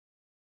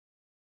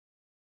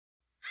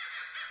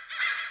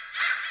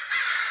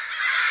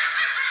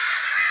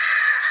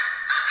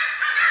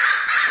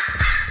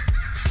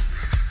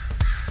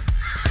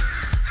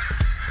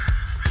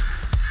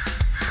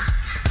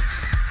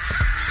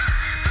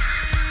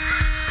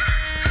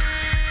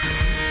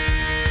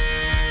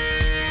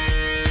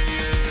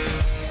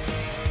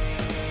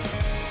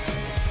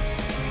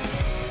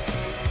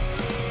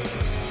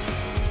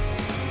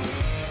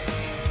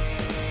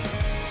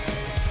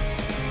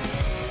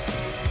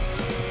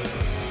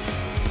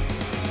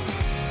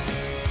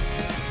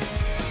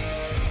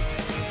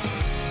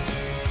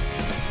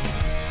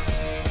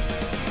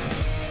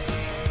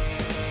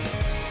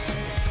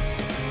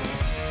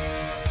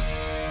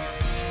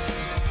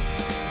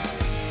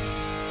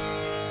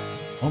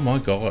Oh my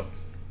God.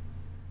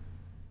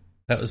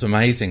 That was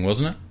amazing,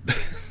 wasn't it?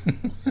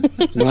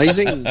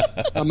 Amazing.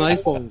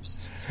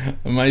 Amazeballs.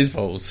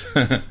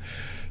 Amazeballs.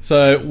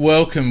 So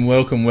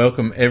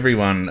welcome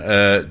everyone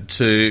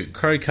to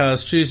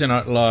CrowCast Tuesday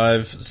Night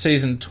Live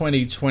Season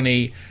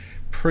 2020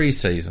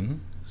 PreSeason.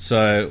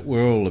 So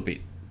we're all a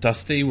bit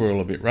dusty, we're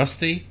all a bit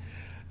rusty.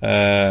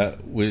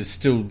 We're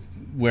still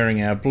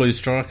wearing our Blue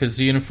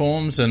Strikers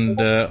uniforms and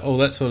all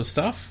that sort of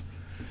stuff.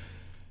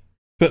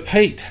 But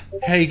Pete,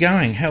 how you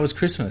going? How was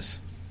Christmas?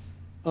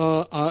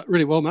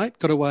 Really well, mate.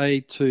 Got away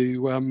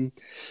to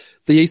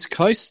the East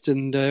Coast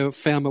and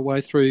found my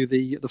way through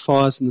the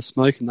fires and the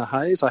smoke and the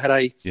haze. I had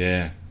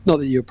not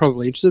that you're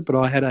probably interested, but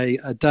I had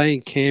a day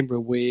in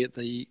Canberra where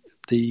the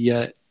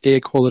air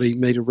quality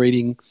meter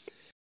reading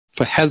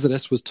for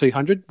hazardous was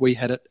 200. We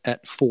had it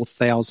at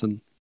 4,000.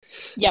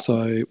 Yep.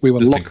 So we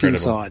were locked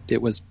inside.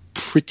 It was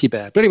pretty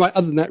bad. But anyway,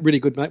 other than that, really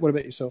good, mate. What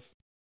about yourself?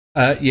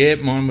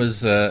 Mine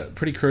was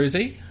pretty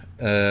cruisy.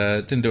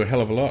 Didn't do a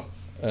hell of a lot.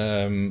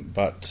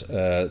 But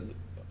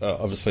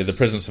obviously the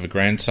presence of a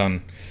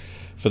grandson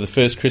for the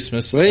first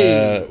Christmas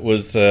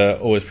was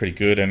always pretty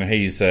good, and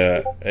he's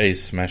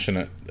smashing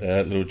it.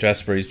 Little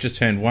Jasper, he's just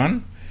turned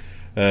 1,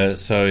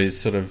 so he's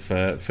sort of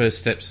first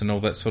steps and all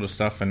that sort of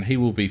stuff, and he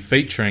will be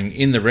featuring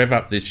in the Rev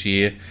Up this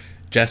year,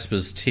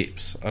 Jasper's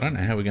Tips. I don't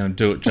know how we're going to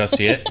do it just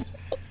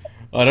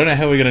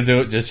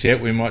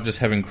yet. We might just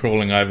have him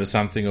crawling over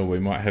something, or we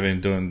might have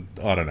him doing,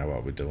 I don't know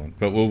what we're doing,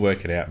 but we'll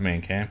work it out, me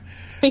and Cam.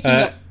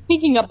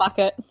 Picking a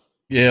bucket.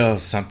 Yeah, or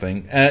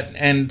something.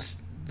 And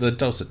the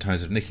dulcet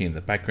tones of Nikki in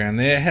the background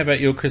there. How about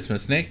your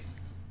Christmas, Nick?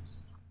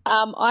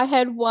 I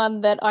had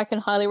one that I can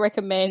highly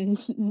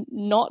recommend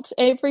not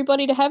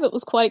everybody to have. It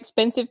was quite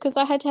expensive because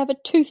I had to have a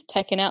tooth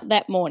taken out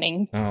that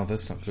morning. Oh,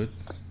 that's not good.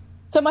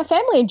 So my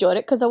family enjoyed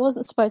it because I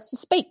wasn't supposed to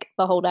speak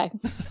the whole day.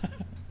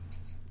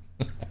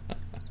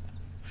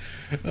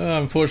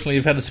 Unfortunately,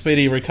 you've had a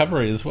speedy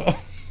recovery as well.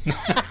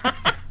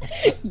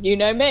 You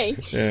know me.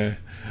 Yeah.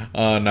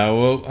 Oh, no.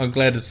 Well, I'm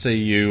glad to see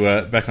you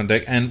back on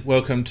deck. And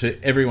welcome to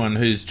everyone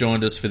who's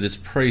joined us for this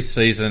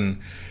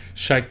pre-season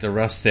Shake the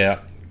Rust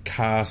Out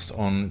cast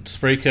on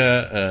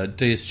Spreaker,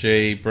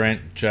 DSG,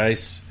 Brent,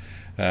 Jace,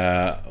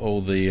 all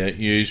the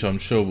usual. I'm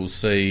sure we'll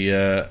see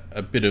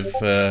a bit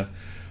of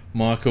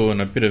Michael and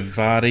a bit of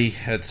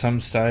Vardy at some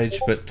stage.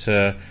 But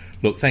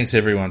look, thanks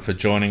everyone for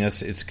joining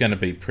us. It's going to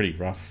be pretty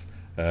rough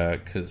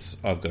because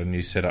I've got a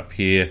new setup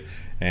here.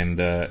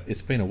 And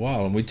it's been a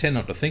while, and we tend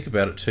not to think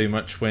about it too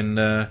much when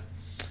we're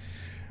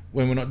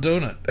not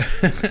doing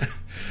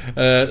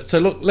it. So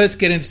look, let's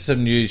get into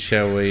some news,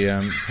 shall we,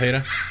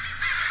 Peter?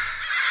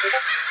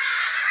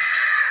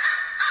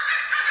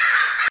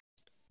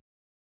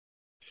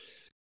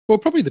 Well,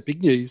 probably the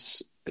big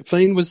news,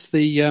 Fiend, was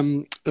the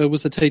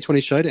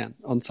T20 showdown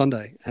on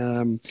Sunday.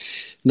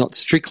 Not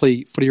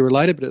strictly footy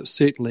related, but it was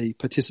certainly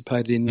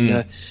participated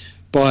in.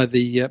 By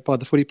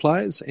the footy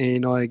players,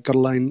 and I got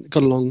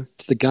along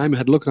to the game. I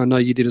had a look, and I know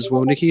you did as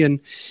well, Nikki.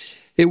 And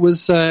it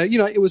was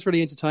it was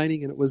really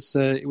entertaining, and it was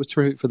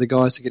terrific for the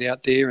guys to get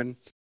out there.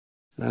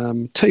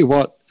 And tell you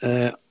what,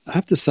 I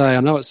have to say,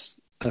 I know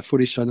it's a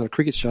footy show, not a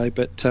cricket show,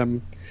 but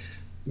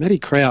Matty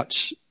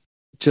Crouch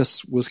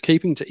just was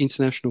keeping to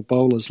international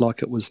bowlers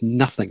like it was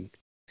nothing.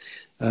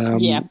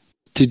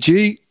 Did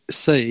you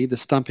see the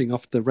stumping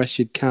off the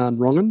Rashid Khan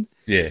Rongan?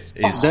 Yeah,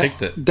 he's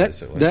picked it.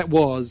 That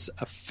was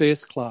a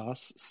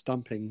first-class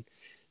stumping.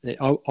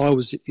 I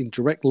was in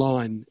direct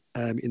line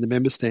in the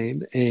member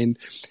stand, and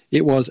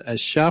it was as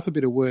sharp a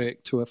bit of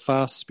work to a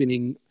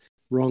fast-spinning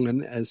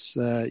Rongan as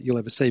you'll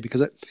ever see,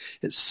 because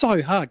it's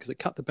so hard because it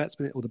cut the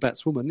batsman or the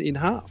batswoman in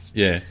half.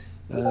 Yeah.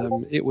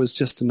 It was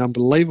just an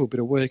unbelievable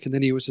bit of work, and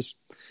then he was just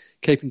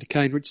keeping to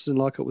Kane Richardson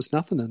like it was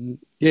nothing. And,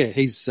 yeah,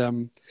 he's I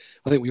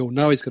think we all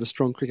know he's got a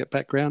strong cricket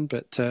background,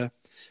 but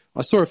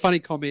I saw a funny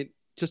comment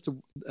just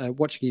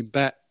watching him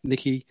bat,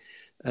 Nikki.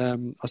 I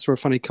saw a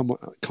funny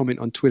comment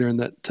on Twitter and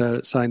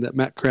that saying that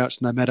Matt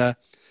Crouch, no matter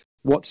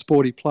what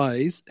sport he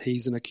plays,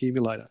 he's an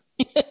accumulator.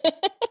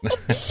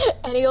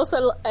 And he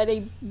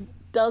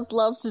does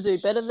love to do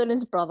better than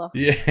his brother.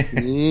 Yeah,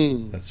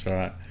 That's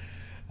right.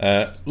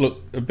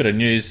 Look, a bit of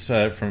news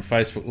from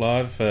Facebook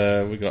Live.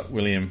 We got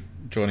William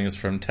joining us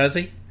from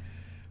Tassie.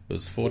 It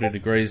was 40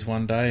 degrees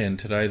one day, and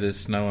today there's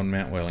snow on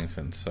Mount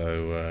Wellington.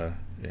 So,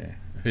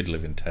 who'd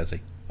live in Tassie?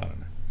 I don't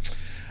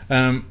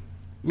know.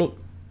 Look,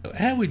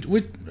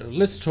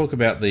 let's talk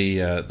about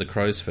the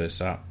Crows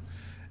first up.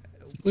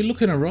 We're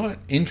looking all right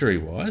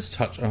injury-wise.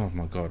 Oh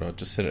my God, I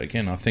just said it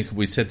again. I think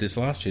we said this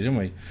last year, didn't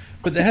we?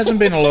 But there hasn't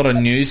been a lot of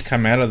news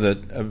come out of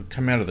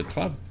the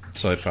club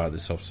so far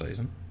this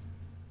off-season.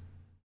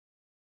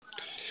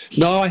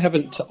 No, I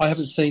haven't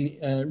seen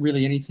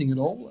really anything at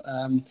all.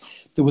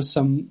 There was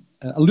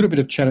a little bit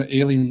of chatter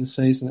early in the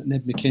season that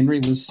Ned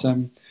McHenry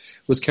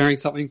was carrying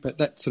something, but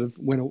that sort of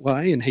went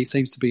away, and he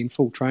seems to be in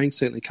full training.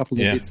 Certainly, a couple of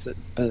the bits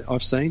that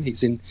I've seen,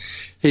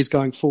 he's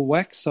going full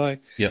whack. So,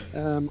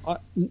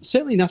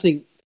 certainly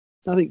nothing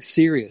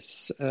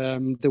serious.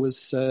 There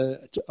was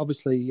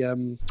obviously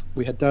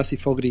we had Darcy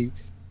Fogarty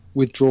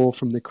withdraw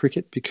from the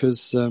cricket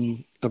because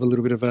of a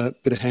little bit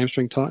of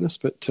hamstring tightness.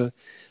 But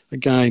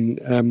again,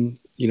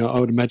 I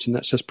would imagine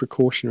that's just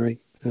precautionary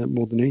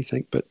more than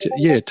anything. But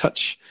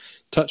touch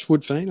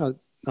wood, Fiend.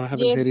 I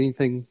haven't heard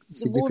anything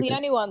significant. Well, the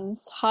only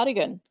one's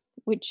Hardigan,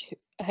 which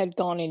had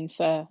gone in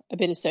for a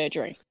bit of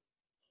surgery.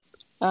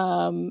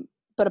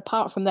 But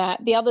apart from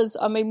that, the others,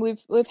 I mean,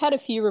 we've had a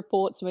few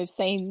reports and we've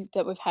seen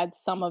that we've had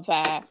some of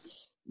our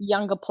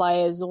younger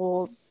players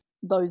or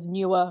those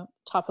newer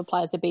type of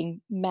players are being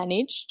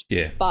managed.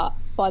 Yeah. But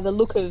by the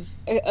look of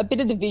a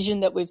bit of the vision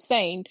that we've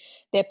seen,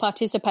 they're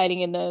participating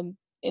in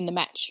the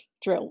match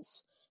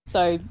drills.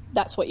 So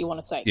that's what you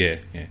want to see. Yeah,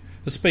 yeah.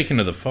 Well, speaking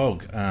of the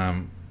fog,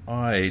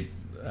 I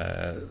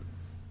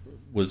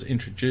was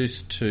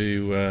introduced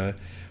to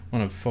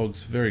one of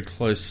Fogg's very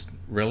close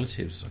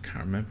relatives. I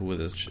can't remember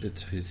whether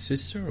it's his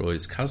sister or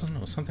his cousin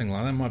or something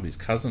like that. It might be his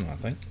cousin, I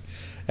think,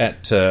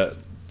 at the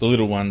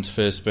little one's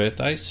first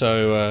birthday.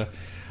 So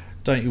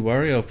don't you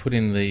worry, I've put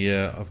in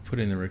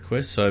the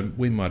request. So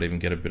we might even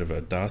get a bit of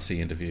a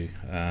Darcy interview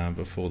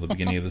before the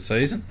beginning of the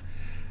season.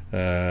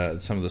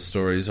 Some of the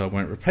stories I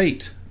won't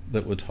repeat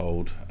that were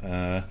told.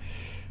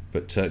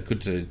 But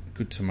good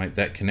to make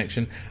that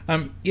connection.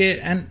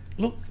 And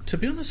look, to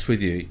be honest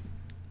with you,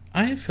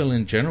 AFL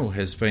in general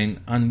has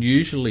been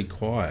unusually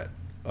quiet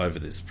over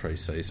this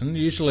pre-season.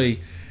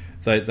 Usually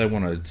they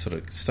want to sort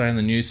of stay in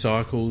the news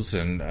cycles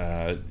and,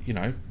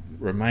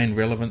 remain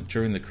relevant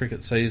during the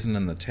cricket season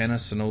and the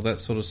tennis and all that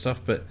sort of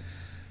stuff. But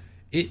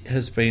it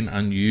has been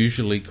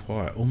unusually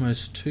quiet,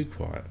 almost too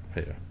quiet,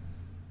 Peter.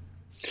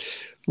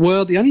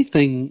 Well, the only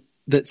thing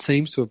that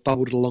seems to have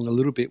bubbled along a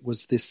little bit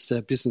was this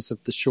business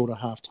of the shorter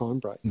half-time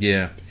breaks.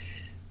 Yeah.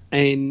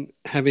 And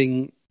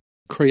having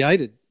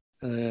created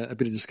a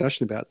bit of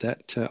discussion about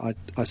that,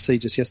 I see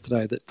just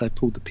yesterday that they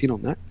pulled the pin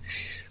on that.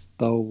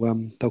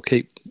 They'll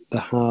keep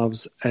the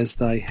halves as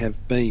they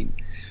have been.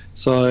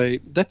 So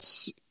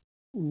that's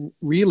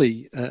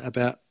really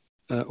about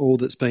all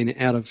that's been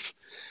out of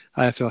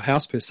AFL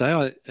House per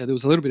se. There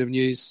was a little bit of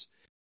news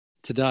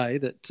today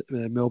that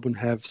Melbourne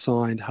have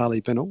signed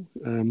Harley Bennell,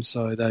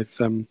 so they've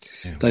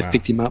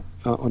picked him up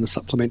on a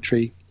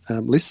supplementary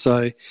list.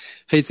 So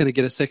he's going to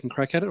get a second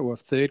crack at it, or a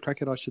third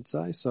crack at it, I should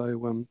say.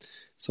 So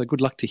good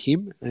luck to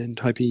him, and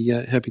hope he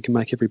can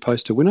make every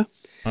post a winner.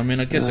 I mean,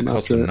 I guess it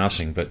costs him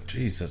nothing, but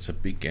geez, that's a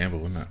big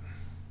gamble, isn't it?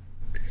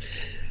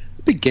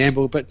 Big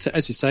gamble, but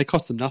as you say, it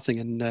cost them nothing.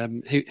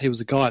 And he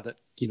was a guy that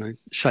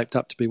shaped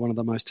up to be one of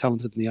the most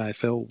talented in the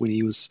AFL when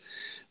he was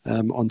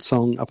on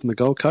song up on the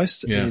Gold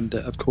Coast, and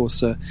of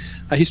course a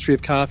history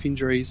of calf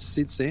injuries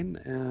since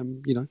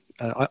then.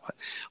 I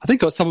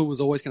think someone was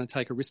always going to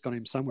take a risk on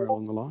him somewhere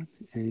along the line,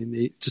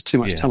 and just too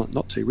much talent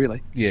not to,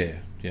 really. Yeah,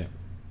 yeah.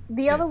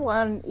 The other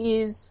one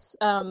is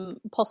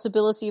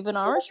possibility of an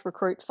Irish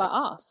recruit for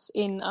us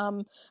in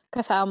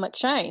Cathal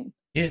McShane.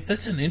 Yeah,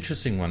 that's an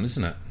interesting one,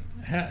 isn't it?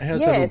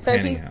 How's that all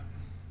panning out?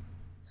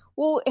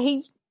 Well,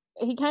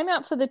 he came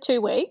out for the 2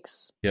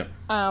 weeks. Yep.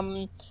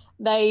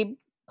 They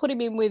put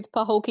him in with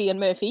Pahulki and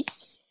Murphy.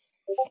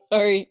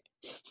 So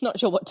not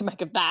sure what to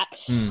make of that.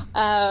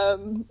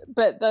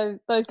 But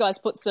those guys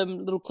put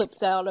some little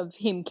clips out of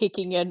him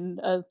kicking, and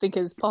I think,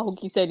 as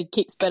Pahulki said, he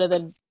kicks better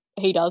than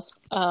he does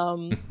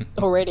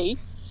already.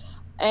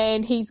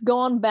 And he's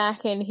gone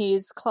back, and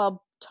his club,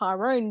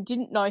 Tyrone,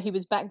 didn't know he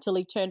was back till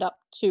he turned up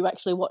to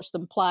actually watch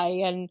them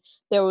play. And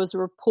there was a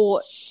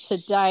report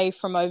today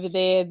from over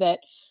there that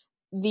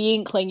the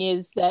inkling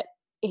is that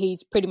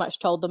he's pretty much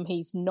told them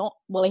he's not,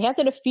 well, he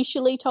hasn't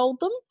officially told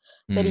them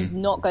that he's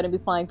not going to be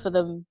playing for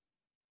them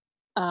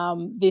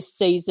this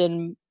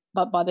season,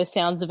 but by the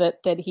sounds of it,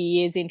 that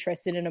he is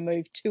interested in a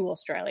move to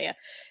Australia.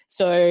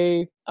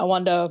 So I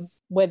wonder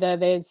whether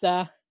there's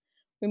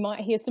we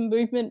might hear some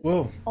movement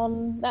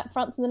on that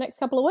front in the next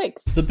couple of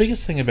weeks. The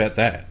biggest thing about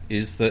that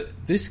is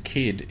that this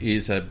kid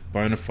is a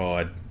bona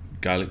fide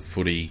Gaelic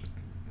footy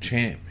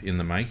champ in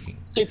the making.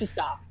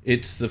 Superstar.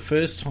 It's the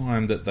first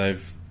time that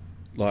they've,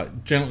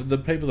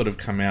 the people that have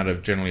come out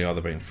have generally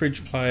either been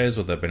fridge players,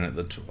 or they've been at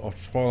the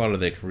twilight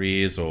of their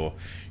careers, or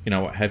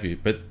what have you.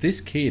 But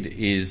this kid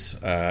is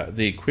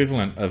the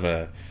equivalent of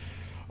a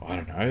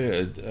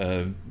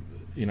Dylan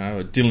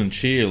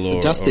Shield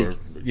or Dusty.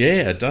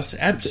 A Dusty,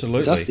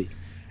 absolutely. Dusty.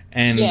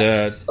 And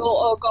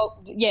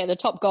the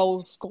top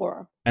goal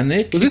scorer. And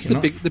they're was this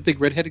the big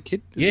redheaded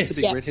kid? Yes,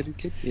 the big redheaded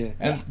kid. Yeah.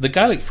 And the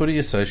Gaelic Footy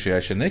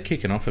Association, they're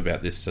kicking off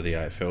about this to the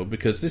AFL,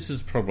 because this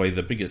is probably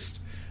the biggest,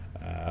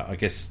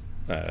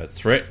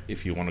 threat,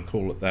 if you want to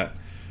call it that,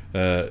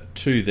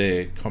 to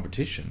their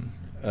competition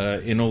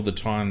in all the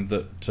time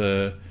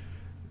that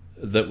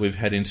we've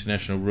had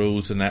international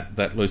rules and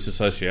that loose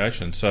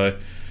association. So,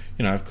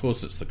 of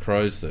course, it's the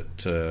Crows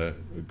that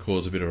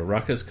cause a bit of a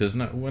ruckus, because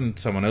when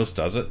someone else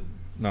does it,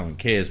 no one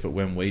cares, but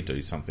when we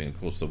do something, of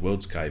course, the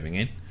world's caving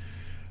in.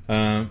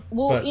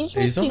 But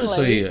he's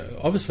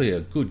obviously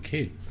a good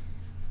kid.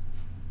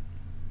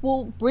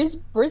 Well,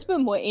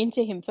 Brisbane were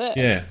into him first.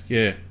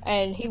 Yeah.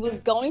 And he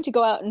was going to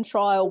go out and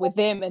trial with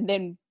them, and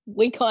then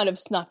we kind of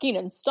snuck in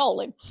and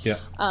stole him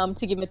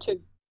to give him a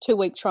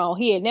two-week trial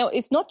here. Now,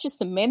 it's not just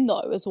the men,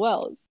 though, as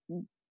well.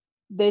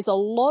 there's a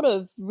lot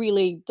of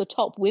really the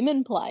top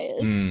women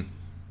players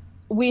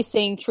we're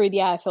seeing through the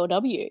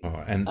AFLW.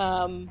 Oh,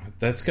 and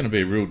that's going to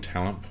be a real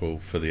talent pool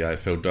for the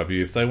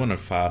AFLW if they want to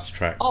fast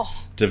track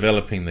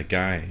developing the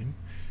game.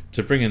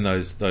 To bring in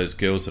those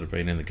girls that have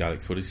been in the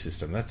Gaelic footy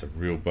system, that's a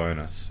real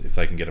bonus if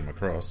they can get them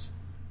across.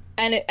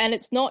 And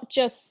it's not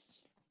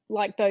just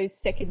like those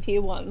second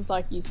tier ones,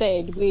 like you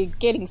said. We're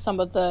getting some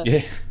of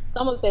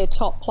their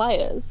top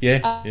players,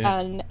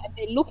 and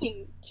they're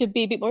looking to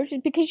be a bit more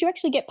interested because you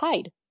actually get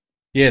paid.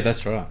 Yeah,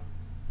 that's right.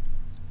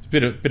 It's a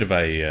bit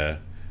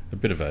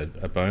of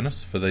a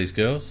bonus for these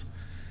girls.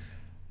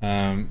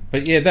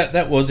 But yeah,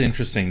 that was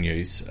interesting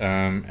news,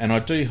 and I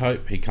do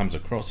hope he comes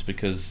across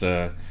because,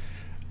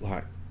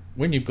 like,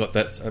 when you've got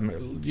that,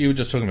 you were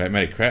just talking about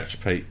Matty Crouch,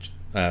 Pete,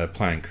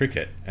 playing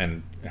cricket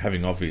and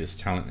having obvious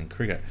talent in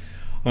cricket.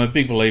 I'm a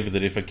big believer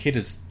that if a kid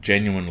is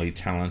genuinely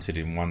talented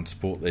in one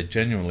sport, they're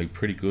genuinely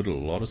pretty good at a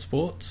lot of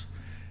sports.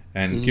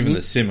 And given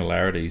the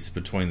similarities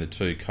between the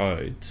two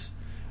codes,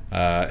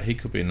 he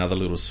could be another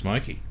little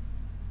smoky.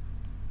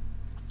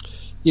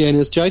 Yeah, and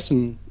as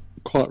Jason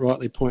quite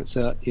rightly points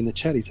out in the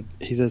chat,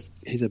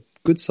 he's a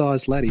good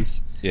sized lad.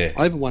 He's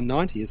over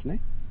 190, isn't he?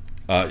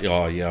 I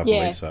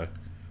believe so.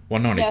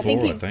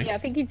 194, I think. Yeah, I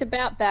think he's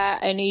about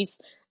that, and he's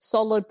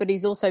solid, but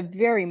he's also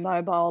very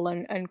mobile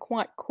and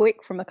quite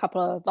quick from a couple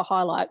of the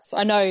highlights.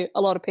 I know a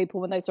lot of people,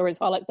 when they saw his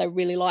highlights, they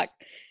really like,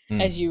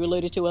 as you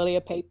alluded to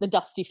earlier, Pete, the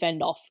dusty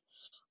fend off.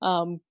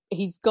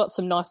 He's got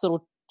some nice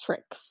little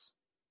tricks.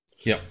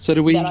 Yeah. So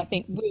do we know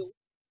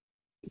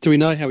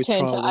how his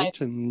turn trial went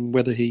and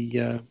whether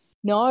he...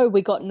 No,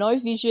 we got no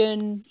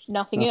vision,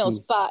 nothing else.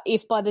 But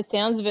if by the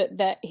sounds of it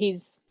that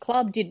his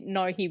club didn't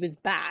know he was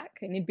back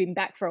and he'd been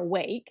back for a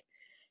week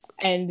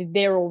and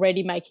they're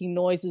already making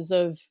noises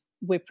of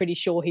we're pretty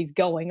sure he's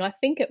going, I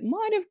think it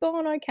might have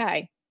gone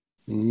okay.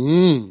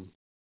 Well,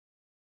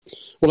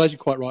 as you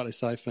quite rightly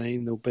say,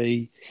 Fiend, there'll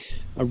be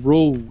a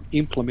rule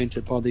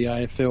implemented by the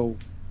AFL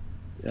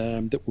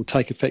that will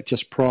take effect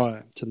just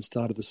prior to the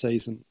start of the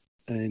season,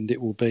 and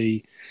it will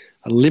be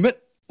a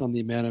limit on the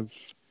amount of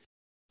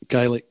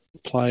Gaelic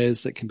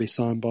players that can be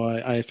signed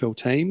by AFL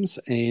teams,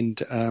 and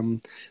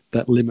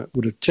that limit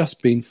would have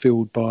just been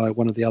filled by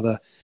one of the other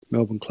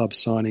Melbourne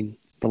clubs signing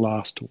the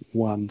last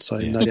one. So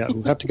no doubt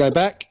we'll have to go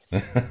back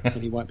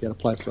and he won't be able to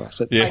play for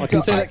us. I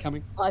can see that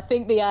coming. I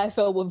think the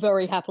AFL will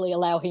very happily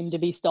allow him to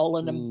be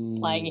stolen and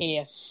playing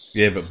here.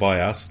 Yeah, but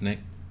by us, Nick.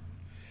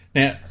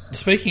 Now,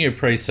 speaking of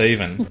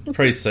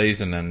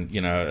pre-season and,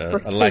 a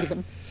lack...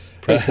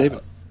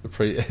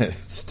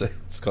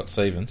 Scott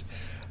Stevens.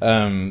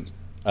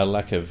 A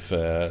lack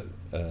of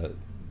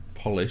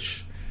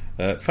polish.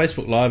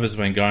 Facebook Live has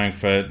been going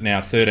for now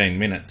 13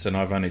 minutes, and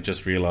I've only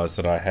just realised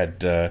that I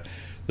had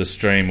the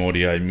stream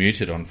audio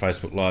muted on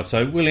Facebook Live.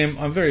 So, William,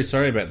 I'm very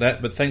sorry about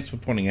that, but thanks for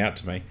pointing out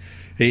to me.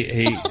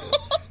 He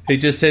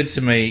just said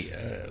to me,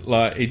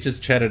 he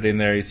just chatted in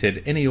there, he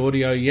said, "Any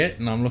audio yet?"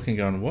 And I'm looking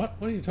going, What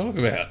are you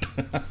talking about?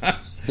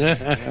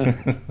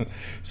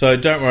 So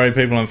don't worry,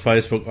 people on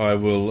Facebook,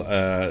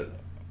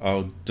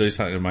 I'll do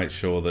something to make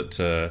sure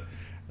that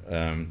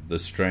the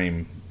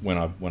stream, when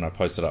I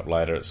post it up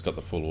later, it's got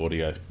the full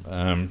audio.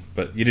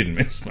 But you didn't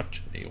miss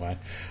much anyway.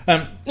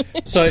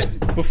 So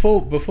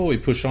before we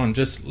push on,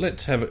 just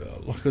let's have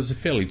it was a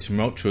fairly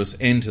tumultuous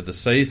end to the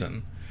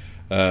season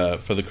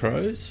for the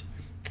Crows.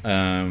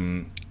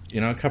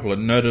 A couple of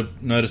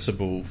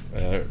noticeable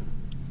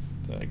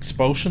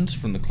expulsions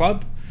from the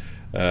club.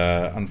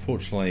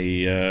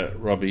 Unfortunately,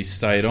 Robbie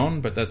stayed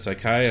on, but that's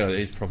okay.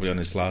 He's probably on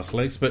his last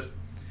legs. But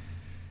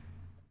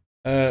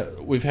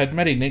we've had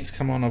Matty Nix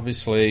come on,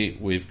 obviously.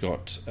 We've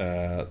got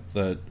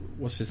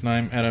what's his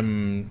name?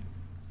 Adam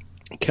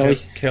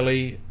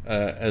Kelly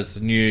as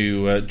the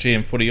new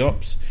GM Footy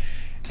Ops.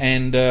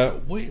 And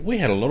we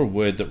had a lot of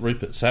word that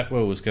Rupert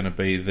Satwell was going to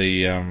be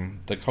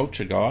the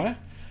culture guy.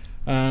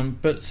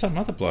 But some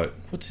other bloke.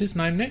 What's his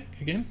name, Nick,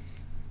 again?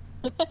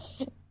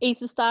 He's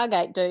the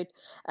Stargate dude.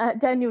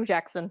 Daniel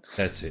Jackson.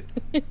 That's it.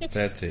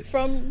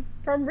 From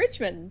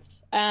Richmond,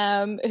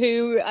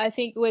 who I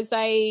think was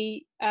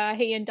he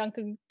and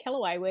Duncan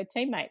Kellaway were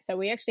teammates. So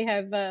we actually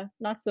have a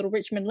nice little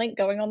Richmond link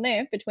going on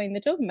there between the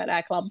two of them at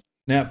our club.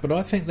 Now, but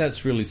I think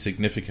that's really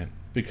significant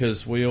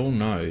because we all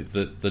know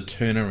that the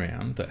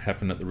turnaround that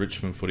happened at the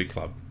Richmond Footy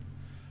Club.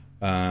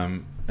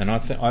 And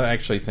I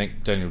actually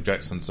think Daniel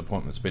Jackson's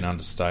appointment's been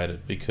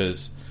understated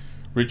because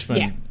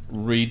Richmond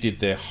redid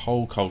their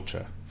whole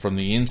culture from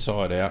the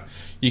inside out.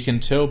 You can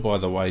tell by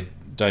the way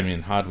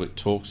Damien Hardwick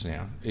talks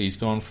now. He's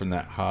gone from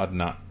that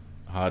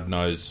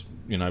hard-nosed,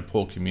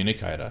 poor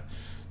communicator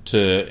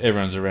to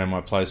everyone's around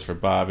my place for a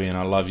barbie and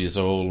I love yous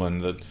all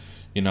and that,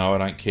 I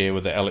don't care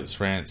whether Alex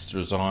Rance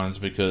resigns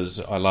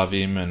because I love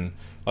him and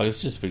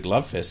it's just a big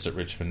love fest at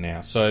Richmond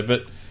now. So,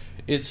 but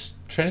it's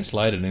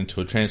translated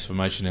into a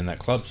transformation in that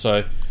club.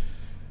 So,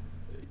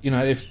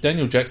 if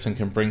Daniel Jackson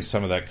can bring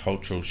some of that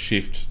cultural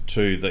shift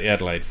to the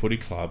Adelaide Footy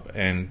Club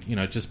and,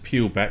 just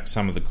peel back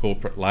some of the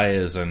corporate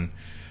layers and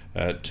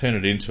turn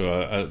it into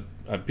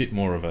a bit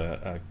more of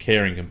a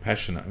caring,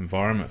 compassionate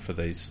environment for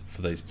these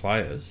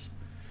players,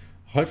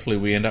 hopefully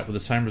we end up with the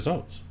same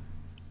results.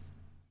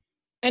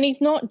 And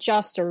he's not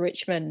just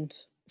a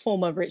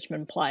former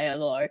Richmond player,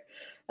 though.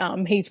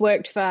 He's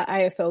worked for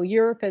AFL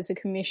Europe as a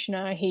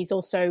commissioner. He's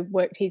also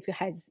worked.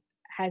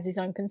 Has his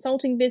own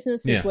consulting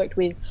business. He's worked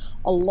with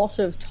a lot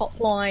of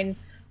top-line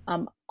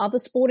other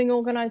sporting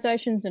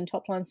organisations and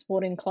top-line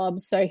sporting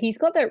clubs. So he's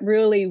got that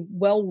really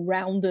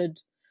well-rounded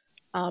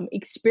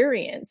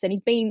experience, and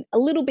he's been a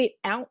little bit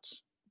out,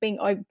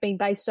 being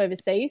based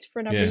overseas for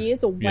a number of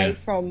years, away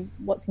from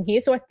what's in here.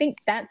 So I think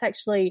that's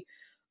actually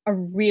a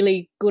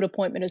really good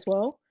appointment as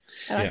well.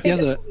 And I think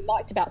that's what we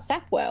liked about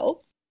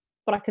Sapwell,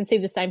 but I can see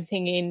the same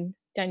thing in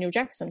Daniel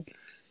Jackson.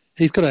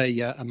 He's got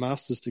a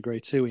master's degree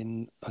too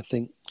in, I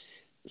think,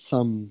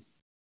 some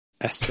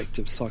aspect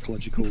of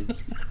psychological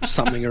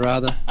something or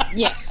other.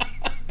 Yeah.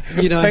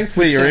 You know, thanks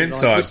for your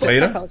insight,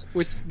 Peter.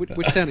 Which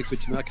sounded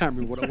good to me. I can't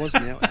remember what it was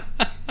now.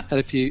 Had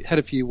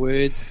a few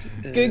words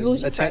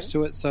attached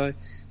to it, so it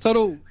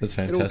all goes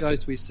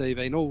to his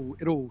CV, and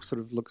it all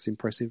sort of looks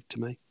impressive to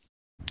me.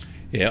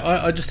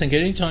 Yeah, I just think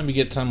anytime you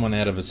get someone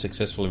out of a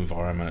successful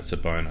environment, it's a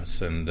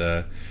bonus.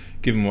 And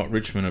given what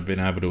Richmond have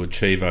been able to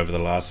achieve over the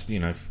last 3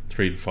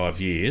 to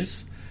 5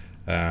 years,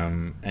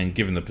 and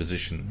given the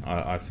position,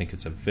 I think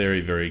it's a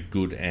very, very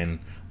good and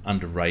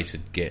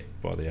underrated get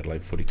by the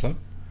Adelaide Footy Club.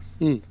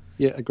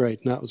 Yeah, agreed.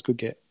 No, it was a good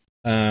get.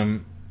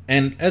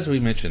 And as we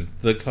mentioned,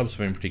 the club's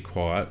been pretty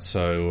quiet,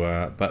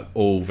 so but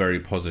all very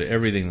positive.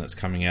 Everything that's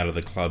coming out of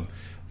the club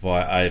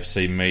via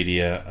AFC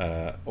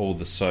media, all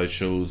the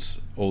socials,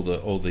 all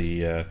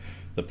the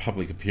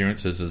public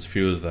appearances, as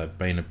few as they've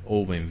been, have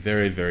all been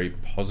very, very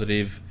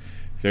positive,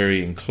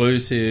 very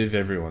inclusive.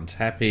 Everyone's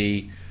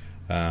happy.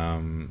 I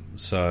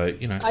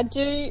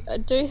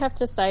do have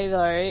to say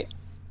though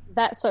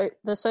that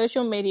the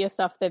social media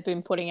stuff they've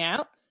been putting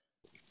out,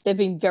 they've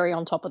been very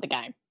on top of the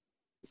game.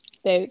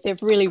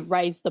 They've really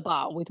raised the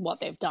bar with what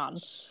they've done.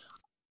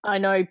 I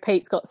know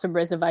Pete's got some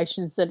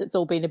reservations that it's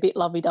all been a bit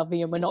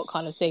lovey-dovey and we're not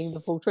kind of seeing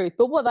the full truth.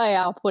 But what they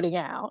are putting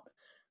out,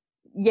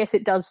 yes,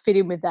 it does fit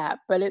in with that,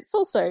 but it's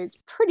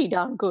pretty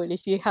darn good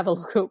if you have a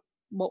look at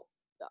what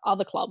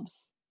other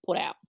clubs put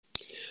out.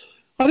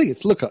 I think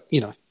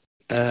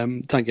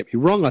don't get me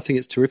wrong, I think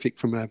it's terrific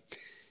from an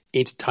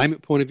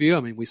entertainment point of view.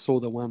 I mean, we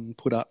saw the one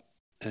put up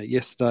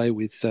yesterday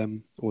with,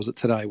 or was it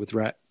today, with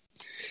Rat?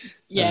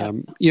 Yeah.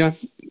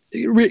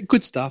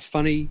 Good stuff,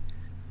 funny,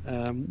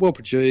 well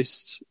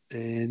produced,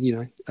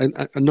 and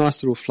a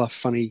nice little fluff,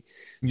 funny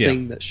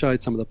thing that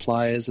showed some of the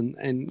players,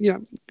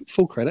 and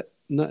full credit,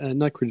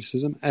 no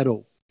criticism at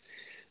all.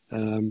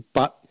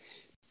 But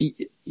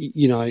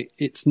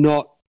it's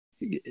not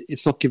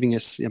giving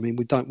us. I mean,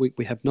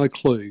 we have no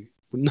clue.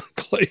 No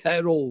clue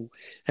at all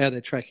how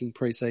they're tracking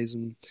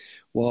pre-season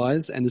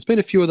wise, and there's been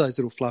a few of those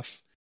little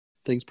fluff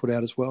things put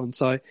out as well. And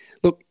so,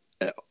 look,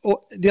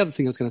 the other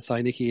thing I was going to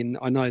say, Nikki, and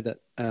I know that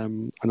I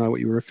know what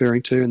you were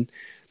referring to, and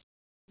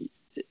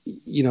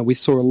we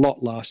saw a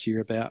lot last year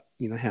about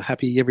how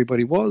happy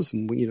everybody was,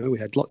 and we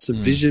had lots of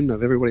vision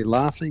of everybody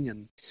laughing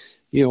and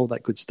all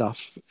that good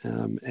stuff,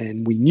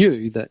 and we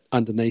knew that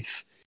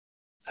underneath,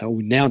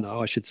 we now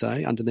know, I should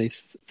say,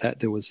 underneath that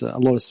there was a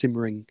lot of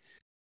simmering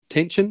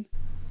tension.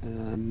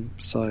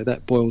 So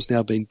that boil's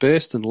now been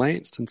burst and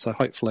lanced, and so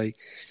hopefully,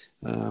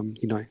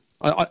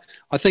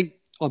 I think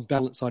on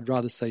balance, I'd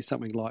rather see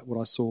something like what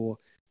I saw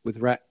with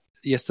Rat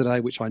yesterday,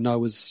 which I know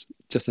was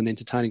just an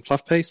entertaining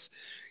fluff piece,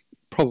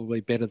 probably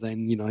better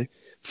than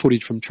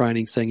footage from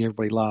training, seeing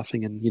everybody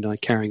laughing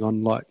and carrying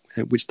on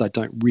which they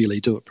don't really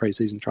do at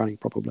pre-season training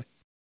probably.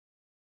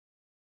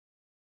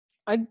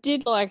 I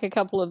did like a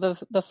couple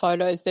of the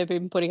photos they've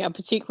been putting up,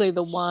 particularly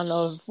the one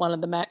of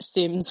the match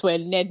sims where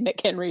Ned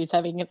McHenry is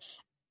having an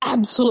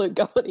absolute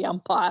go at the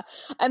umpire,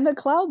 and the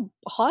club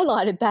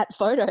highlighted that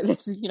photo.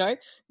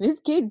 This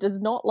kid does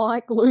not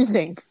like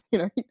losing.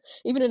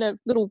 Even in a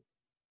little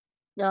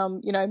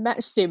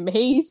match sim,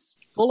 he's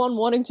full on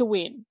wanting to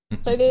win.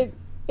 So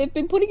they've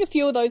been putting a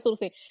few of those little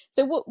things.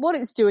 So what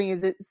it's doing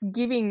is it's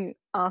giving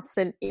us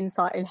an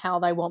insight in how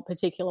they want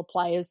particular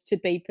players to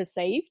be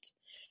perceived.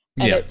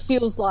 And it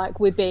feels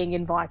like we're being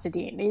invited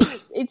in.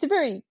 It's a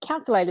very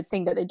calculated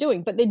thing that they're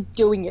doing, but they're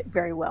doing it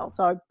very well.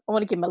 So I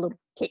want to give them a little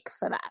tick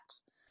for that.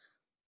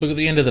 Look, at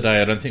the end of the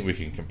day, I don't think we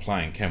can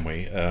complain, can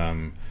we?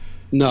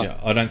 No.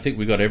 I don't think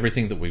we got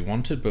everything that we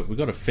wanted, but we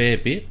got a fair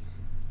bit.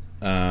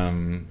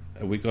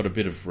 We got a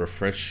bit of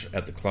refresh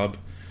at the club.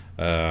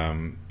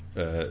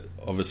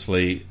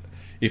 Obviously,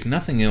 if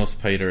nothing else,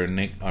 Peter and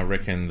Nick, I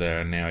reckon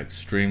they're now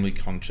extremely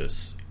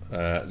conscious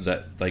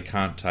that they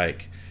can't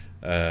take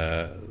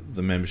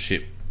the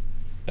membership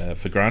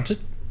for granted.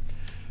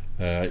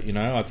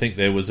 I think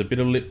there was a bit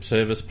of lip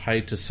service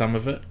paid to some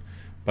of it,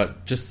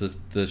 but just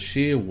the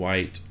sheer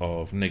weight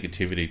of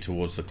negativity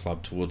towards the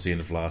club towards the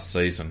end of last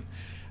season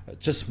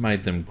just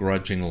made them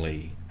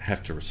grudgingly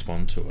have to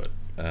respond to it.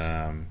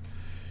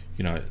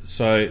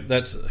 So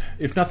that's,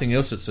 if nothing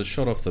else, it's a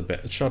shot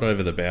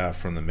over the bow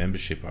from the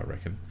membership, I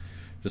reckon,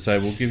 to say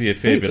we'll give you a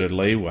fair bit of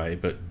leeway,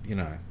 but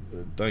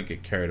don't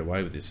get carried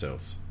away with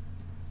yourselves.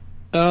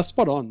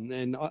 Spot on.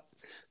 And I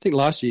think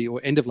last year,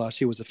 or end of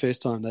last year, was the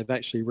first time they've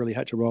actually really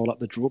had to roll up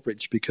the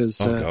drawbridge because...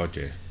 God,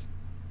 yeah.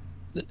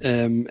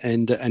 And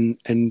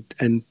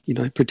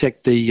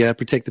protect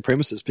the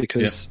premises,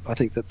 because I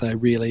think that they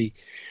really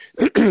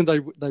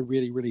they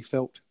really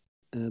felt,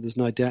 there's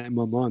no doubt in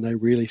my mind, they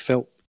really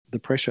felt the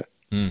pressure,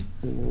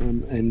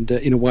 and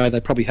in a way they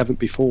probably haven't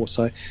before.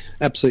 So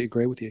absolutely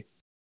agree with you.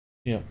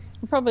 Yeah,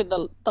 probably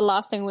the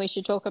last thing we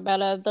should talk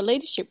about are the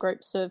leadership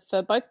groups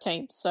for both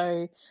teams.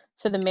 So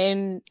for the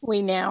men,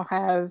 we now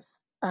have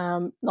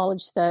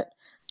knowledge that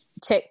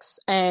Tex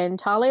and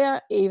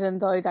Talia, even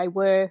though they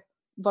were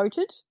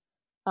voted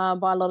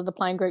by a lot of the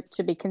playing group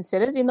to be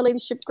considered in the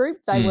leadership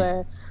group, they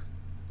were.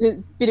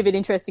 It's a bit of it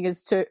interesting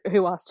as to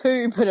who asked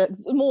who, but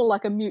it's more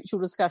like a mutual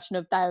discussion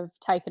of they've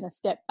taken a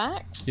step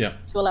back to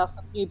allow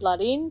some new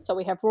blood in. So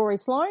we have Rory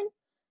Sloane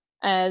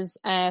as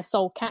our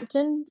sole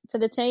captain for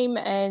the team,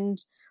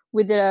 and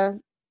with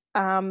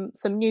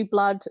some new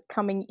blood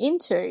coming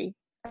into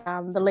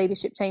the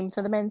leadership team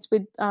for the men's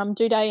with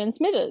Duday and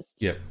Smithers,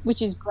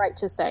 which is great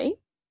to see.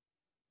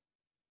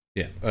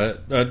 Yeah,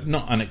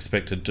 not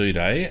unexpected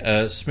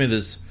Duday.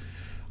 Smithers,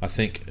 I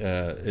think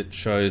it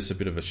shows a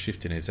bit of a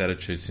shift in his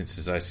attitude since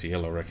his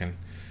ACL, I reckon,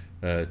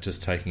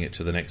 just taking it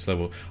to the next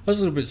level. I was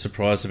a little bit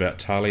surprised about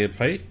Talia,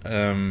 Pete.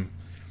 I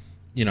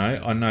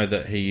know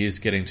that he is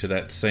getting to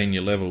that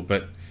senior level,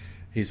 but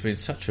he's been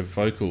such a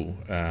vocal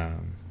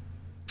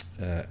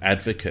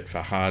advocate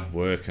for hard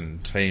work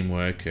and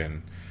teamwork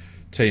and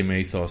team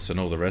ethos and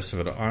all the rest of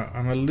it.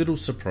 I'm a little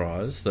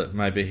surprised that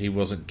maybe he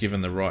wasn't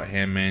given the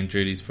right-hand man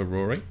duties for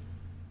Rory.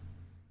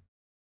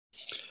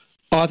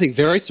 I think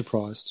very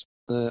surprised.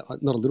 Not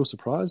a little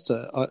surprised.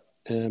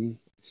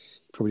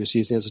 Probably just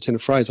using it as a turn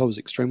of phrase. I was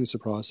extremely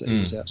surprised that he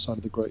was outside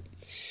of the group,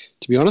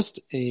 to be honest,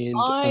 and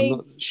I'm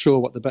not sure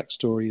what the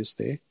backstory is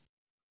there.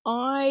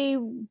 I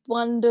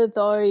wonder,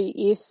 though,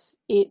 if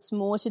it's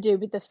more to do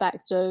with the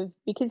fact of,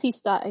 because he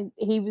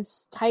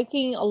was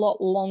taking a lot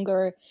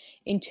longer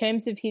in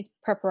terms of his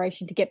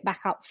preparation to get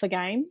back up for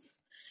games.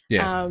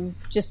 Yeah.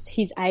 Just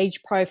his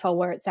age profile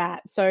where it's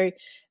at. So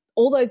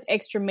all those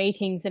extra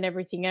meetings and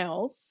everything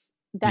else,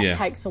 that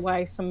takes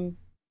away some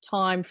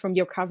time from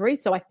your recovery.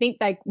 So I think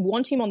they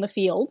want him on the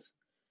field.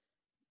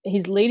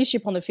 His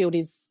leadership on the field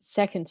is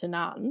second to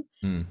none.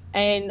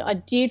 And I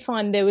did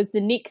find there was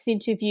the Knicks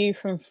interview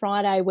from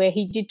Friday where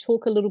he did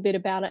talk a little bit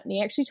about it, and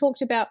he actually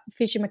talked about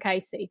Fisher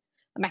Mackesy,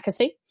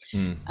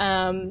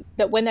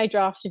 that when they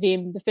drafted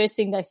him, the first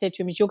thing they said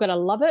to him is, you're going to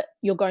love it.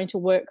 You're going to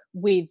work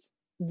with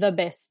the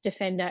best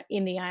defender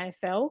in the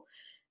AFL.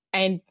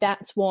 And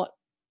that's what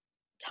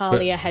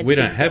Talia has. We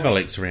don't have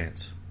Alex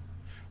Rance.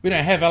 We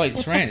don't have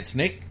Alex Rance,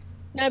 Nick.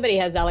 Nobody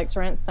has Alex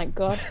Rance, thank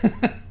God.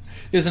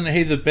 Isn't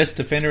he the best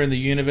defender in the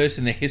universe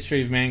in the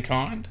history of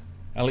mankind,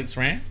 Alex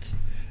Rance?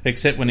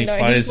 Except when he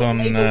plays on...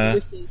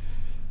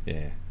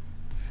 yeah.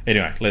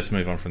 Anyway, let's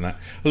move on from that.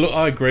 Look,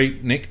 I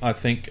agree, Nick. I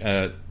think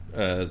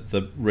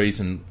the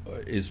reason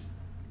is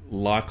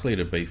likely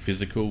to be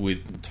physical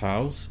with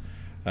Tails.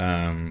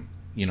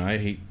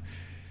 He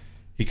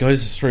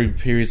goes through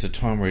periods of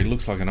time where he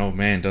looks like an old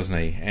man, doesn't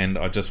he? And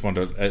I just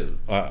wonder...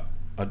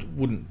 I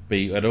wouldn't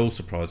be at all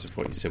surprised if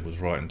what you said was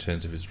right in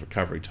terms of his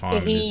recovery time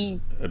and his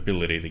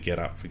ability to get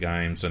up for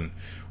games and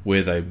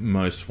where they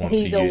most want to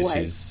use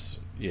his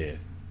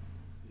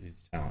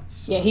talents.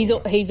 So. Yeah,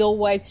 he's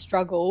always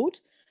struggled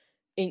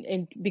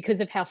in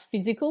because of how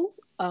physical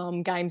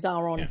games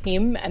are on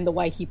him and the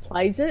way he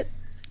plays it.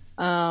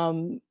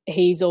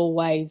 He's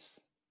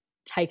always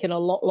taken a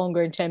lot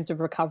longer in terms of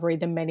recovery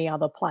than many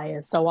other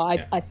players. So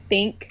I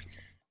think,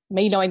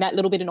 me knowing that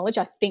little bit of knowledge,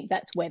 I think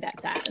that's where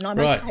that's at. And I'm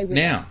okay with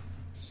now.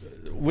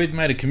 We've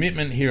made a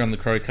commitment here on the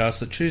CrowCast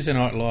that Tuesday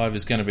Night Live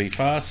is going to be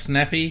fast,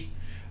 snappy,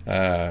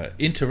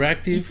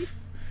 interactive,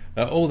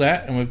 all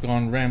that, and we've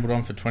rambled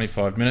on for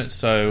 25 minutes,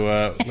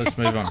 so let's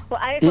move on. Well,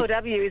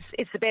 AFLW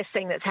is the best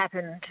thing that's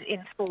happened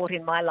in sport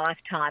in my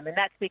lifetime, and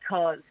that's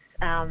because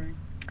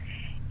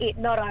it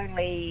not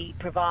only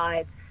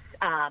provides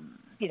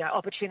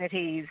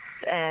opportunities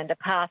and a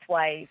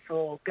pathway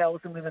for girls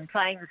and women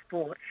playing the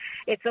sport,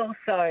 it's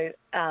also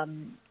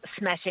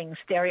smashing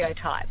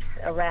stereotypes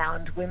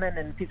around women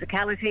and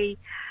physicality,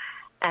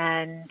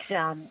 and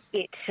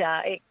it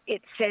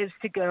says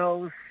to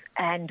girls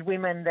and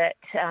women that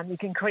you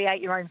can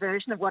create your own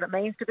version of what it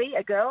means to be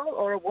a girl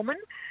or a woman.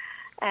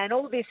 And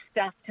all this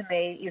stuff to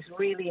me is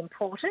really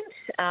important.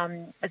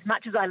 As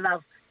much as I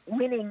love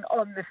winning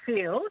on the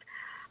field,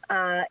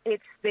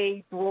 it's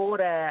the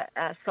broader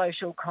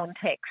social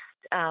context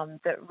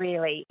that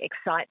really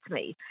excites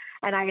me,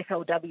 and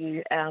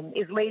AFLW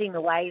is leading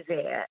the way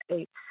there.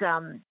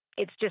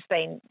 It's just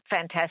been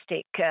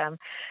fantastic to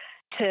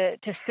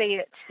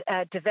see it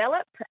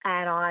develop,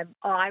 and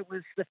I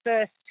was the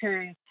first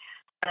to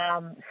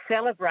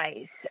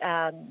celebrate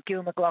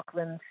Gil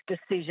McLaughlin's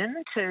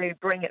decision to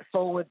bring it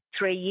forward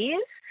 3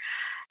 years,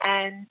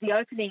 and the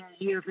opening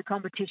year of the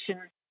competition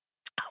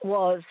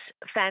was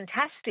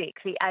fantastic.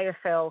 The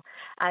AFL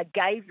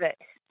gave it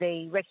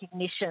the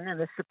recognition and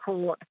the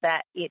support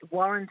that it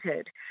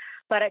warranted.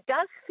 But it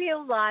does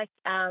feel like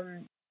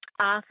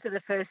after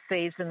the first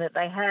season that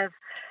they have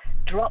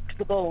dropped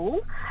the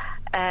ball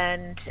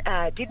and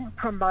didn't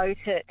promote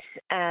it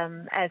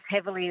as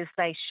heavily as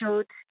they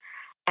should.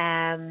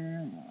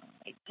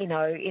 You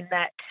know, in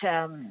that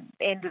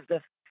end of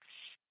the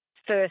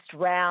first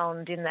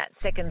round in that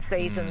second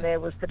season, there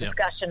was the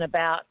discussion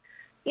about,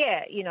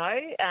 you know,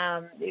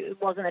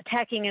 it wasn't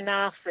attacking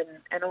enough,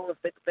 and all of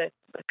the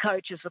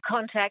coaches were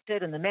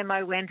contacted and the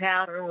memo went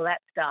out and all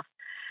that stuff.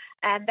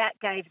 And that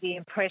gave the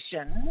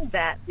impression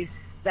that it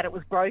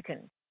was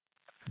broken.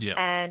 Yeah.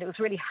 And it was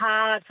really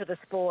hard for the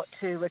sport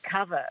to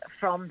recover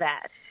from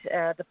that.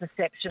 The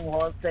perception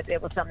was that there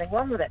was something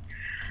wrong with it.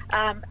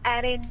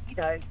 And in, you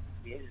know,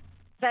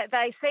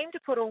 they seem to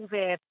put all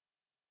their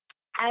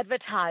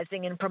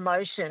advertising and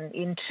promotion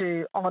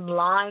into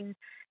online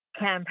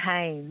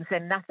campaigns,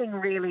 and nothing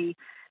really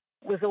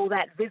was all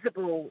that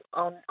visible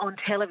on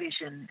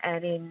television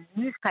and in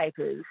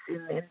newspapers,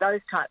 in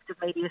those types of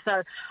media.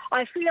 So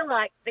I feel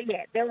like,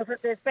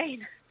 there's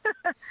been...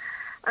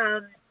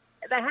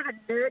 they haven't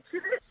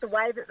nurtured it the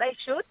way that they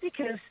should,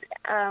 because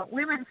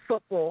women's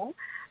football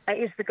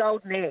is the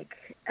golden egg.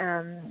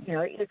 You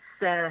know, it's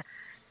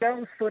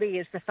girls' footy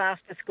is the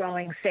fastest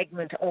growing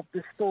segment of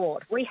the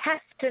sport. We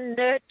have to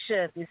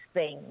nurture this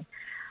thing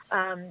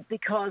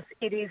because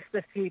it is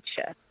the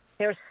future.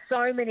 There are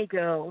so many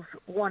girls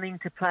wanting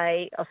to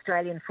play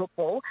Australian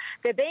football.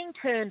 They're being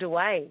turned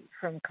away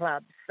from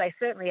clubs. They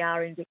certainly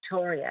are in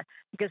Victoria,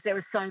 because there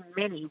are so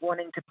many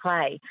wanting to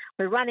play.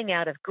 We're running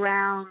out of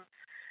grounds.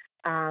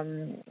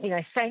 You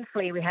know,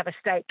 thankfully we have a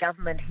state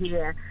government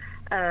here,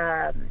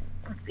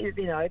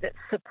 you know, that's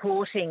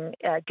supporting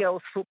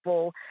girls'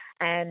 football,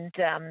 and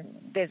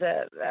there's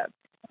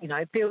you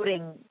know,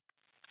 building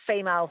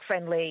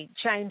female-friendly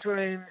change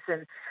rooms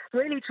and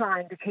really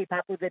trying to keep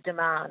up with the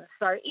demand.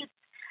 So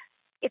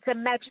it's a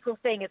magical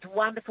thing. It's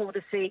wonderful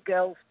to see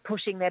girls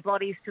pushing their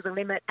bodies to the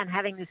limit and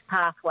having this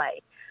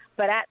pathway.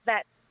 But at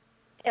that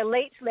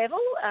elite level,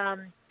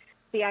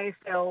 the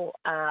AFL,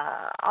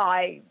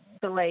 I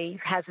believe,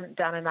 hasn't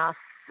done enough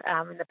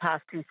in the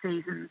past 2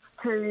 seasons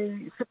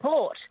to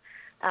support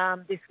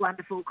this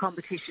wonderful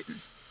competition.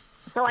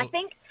 So I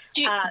think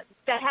they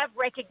have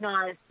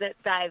recognised that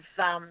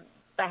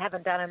they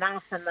haven't done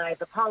enough, and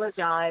they've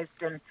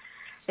apologised, and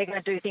they're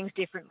going to do things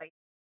differently.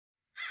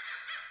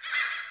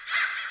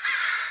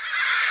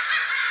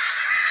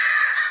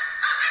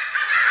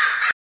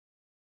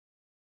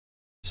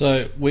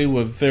 So we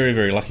were very,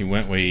 very lucky,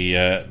 weren't we,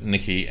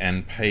 Nikki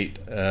and Pete,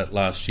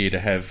 last year to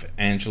have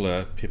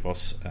Angela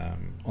Pippos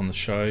on the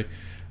show.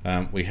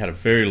 We had a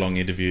very long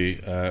interview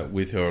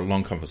with her, a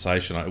long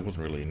conversation. It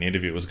wasn't really an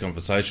interview, it was a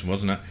conversation,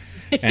 wasn't it?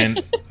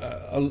 And,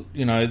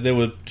 you know, there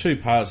were 2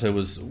 parts. There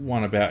was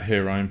one about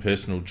her own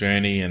personal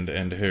journey and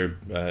her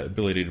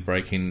ability to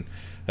break in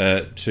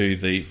to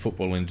the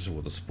football industry,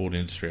 or the sport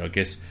industry, I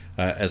guess,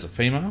 as a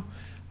female.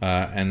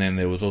 And then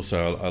there was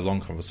also a long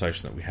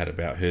conversation that we had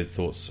about her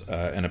thoughts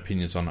and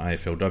opinions on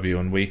AFLW.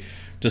 And we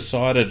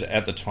decided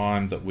at the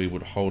time that we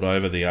would hold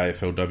over the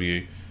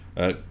AFLW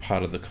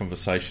part of the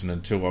conversation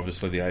until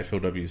obviously the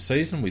AFLW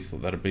season. We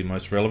thought that would be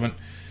most relevant.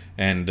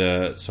 And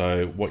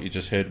so what you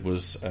just heard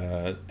was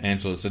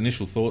Angela's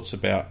initial thoughts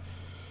about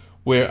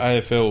where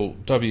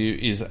AFLW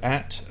is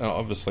at,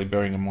 obviously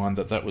bearing in mind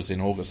that was in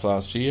August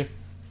last year.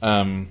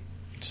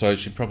 So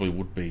she probably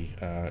would be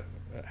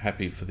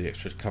happy for the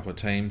extra couple of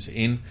teams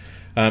in.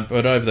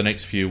 But over the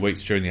next few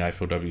weeks during the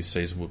AFLW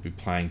season, we'll be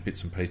playing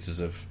bits and pieces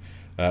of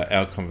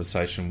our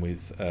conversation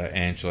with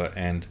Angela,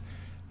 and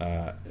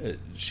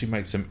she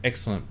makes some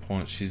excellent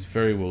points. She's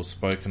very well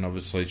spoken.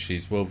 Obviously,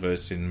 she's well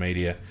versed in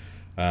media,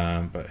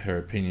 but her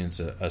opinions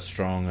are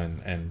strong,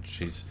 and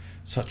she's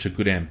such a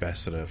good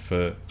ambassador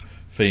for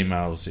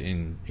females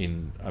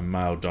in a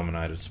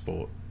male-dominated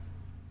sport.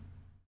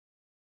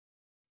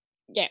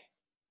 Yeah,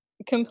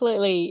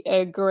 completely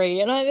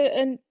agree.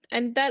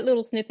 And that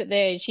little snippet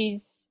there,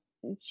 she's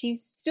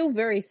still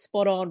very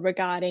spot on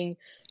regarding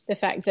the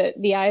fact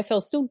that the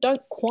AFL still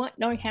don't quite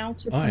know how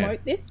to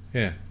promote this.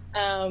 Yeah.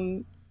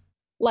 They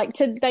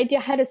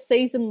had a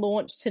season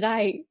launch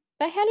today.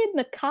 They had it in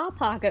the car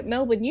park at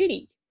Melbourne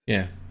Uni.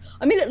 Yeah.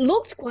 I mean, it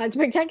looked quite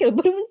spectacular,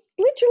 but it was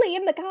literally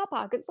in the car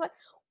park. It's like,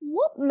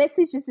 what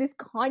message is this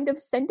kind of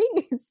sending?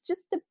 It's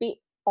just a bit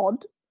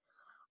odd.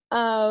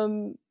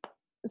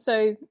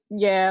 So,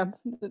 yeah,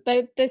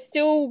 they're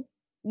still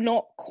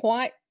not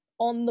quite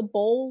on the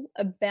ball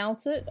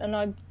about it. And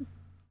I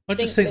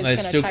just think they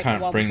still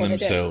can't bring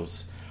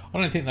themselves. I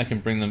don't think they can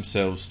bring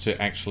themselves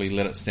to actually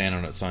let it stand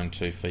on its own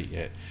 2 feet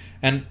yet.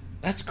 And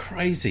that's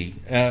crazy.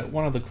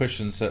 One of the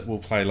questions that we'll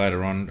play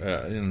later on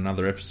in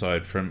another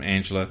episode from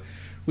Angela,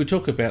 we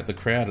talk about the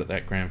crowd at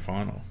that grand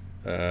final,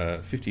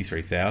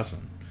 53,000.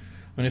 I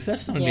mean, if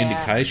that's not an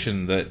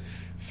indication that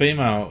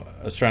female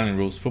Australian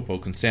rules football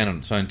can stand on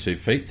its own 2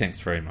 feet, thanks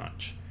very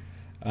much,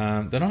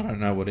 then I don't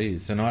know what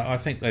is. And I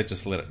think they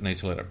just need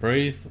to let it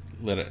breathe,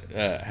 let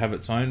it have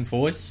its own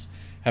voice,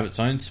 have its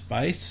own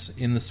space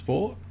in the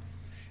sport,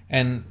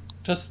 and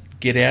just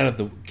get out of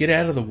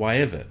the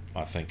way of it,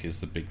 I think, is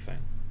the big thing.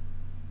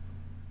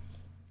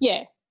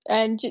 Yeah,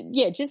 And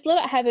just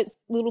let it have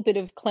its little bit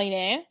of clean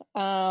air.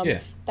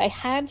 They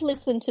have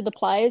listened to the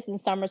players in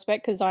some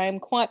respect, because I am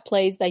quite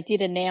pleased. They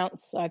did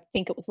announce, I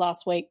think it was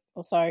last week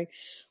or so,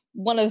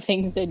 one of the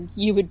things that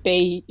you would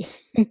be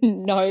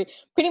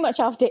pretty much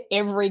after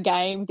every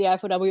game, the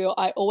AFLW,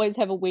 I always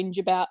have a whinge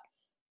about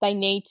they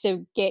need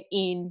to get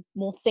in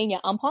more senior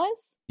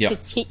umpires,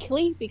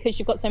 particularly because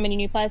you've got so many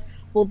new players.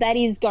 Well, that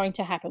is going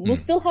to happen. We'll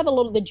still have a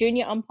lot of the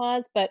junior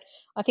umpires, but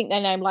I think they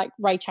named like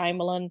Ray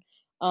Chamberlain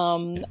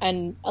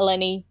and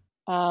Eleni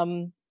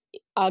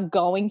are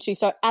going to.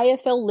 So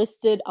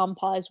AFL-listed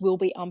umpires will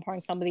be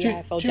umpiring some of the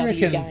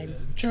AFLW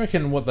games. Do you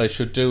reckon what they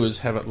should do is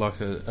have it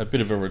like a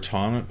bit of a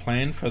retirement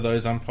plan for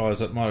those umpires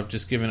that might have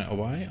just given it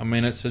away? I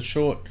mean, it's a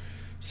short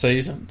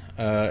season.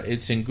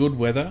 It's in good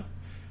weather.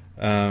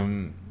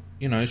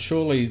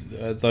 Surely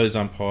those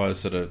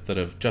umpires that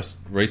have just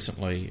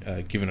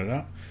recently given it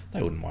up,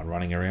 they wouldn't mind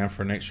running around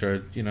for an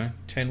extra,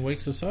 10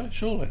 weeks or so,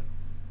 surely.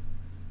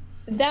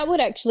 That would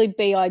actually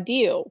be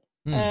ideal,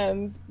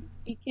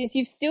 because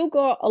you've still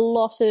got a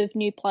lot of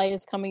new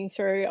players coming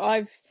through.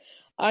 I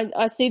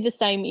see the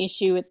same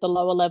issue at the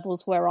lower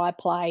levels where I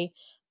play.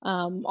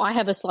 I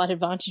have a slight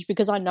advantage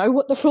because I know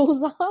what the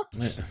rules are,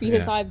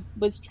 because I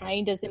was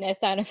trained as an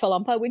SANFL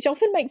umpire, which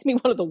often makes me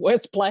one of the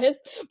worst players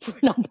for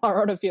an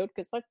umpire on a field,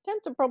 because I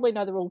tend to probably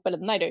know the rules better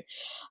than they do.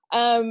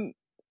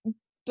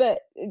 But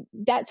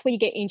that's where you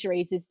get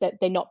injuries, is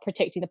that they're not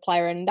protecting the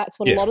player, and that's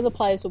what a lot of the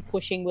players were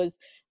pushing, was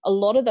a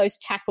lot of those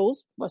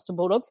tackles, Western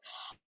Bulldogs,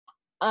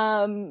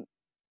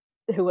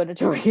 who are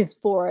notorious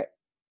for it,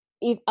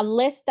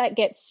 unless that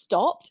gets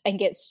stopped and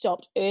gets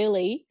stopped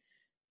early,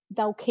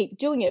 they'll keep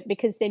doing it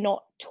because they're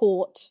not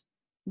taught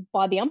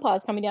by the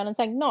umpires coming down and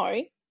saying, no,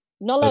 you're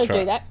not allowed to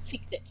do that,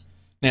 fix it.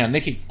 Now,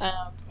 Nikki,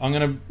 I'm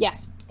going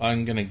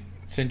to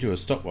send you a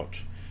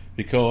stopwatch,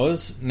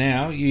 because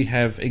now you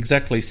have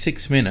exactly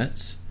 6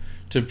 minutes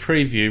to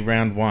preview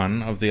round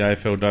 1 of the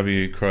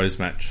AFLW Crows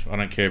match. I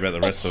don't care about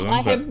the rest of them.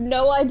 I have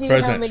no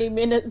idea how many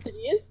minutes it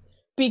is,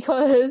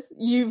 because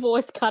you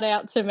voice cut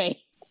out to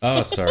me.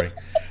 Oh, sorry.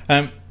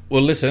 Well,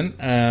 listen,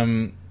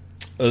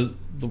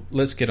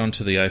 let's get on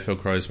to the AFL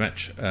Crows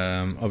match.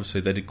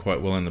 Obviously, they did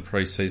quite well in the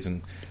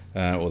pre-season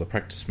or the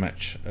practice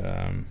match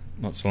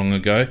not so long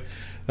ago.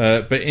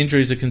 But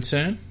injuries are a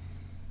concern?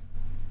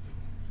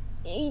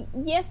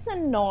 Yes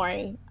and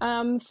no.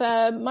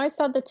 For most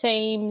other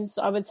teams,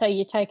 I would say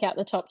you take out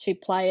the top 2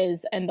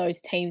 players and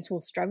those teams will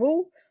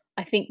struggle.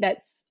 I think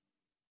that's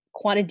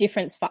quite a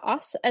difference for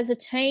us as a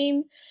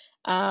team,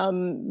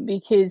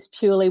 because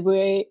purely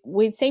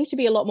we seem to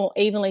be a lot more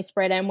evenly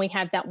spread, and we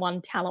have that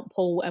one talent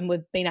pool, and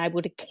we've been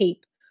able to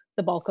keep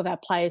the bulk of our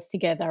players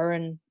together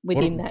and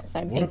within that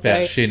same thing. What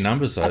about sheer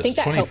numbers, though? It's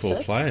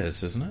 24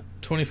 players, isn't it?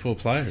 24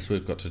 players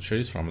we've got to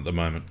choose from at the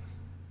moment.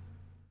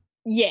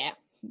 Yeah.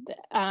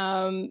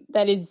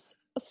 That is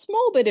a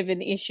small bit of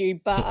an issue,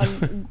 but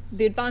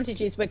the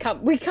advantage is we're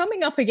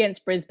coming up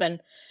against Brisbane,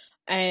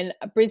 and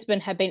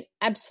Brisbane have been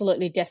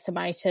absolutely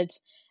decimated,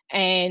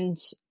 and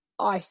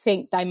I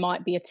think they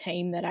might be a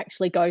team that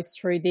actually goes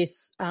through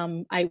this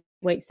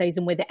 8-week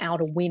season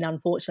without a win,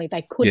 unfortunately.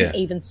 They couldn't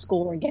even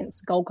score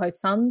against Gold Coast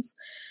Suns,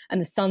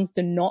 and the Suns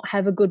do not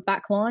have a good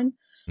back line.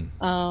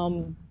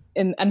 And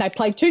they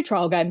played 2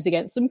 trial games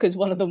against them, because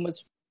one of them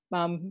was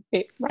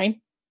bit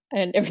rain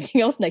and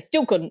everything else, and they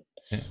still couldn't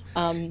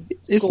score.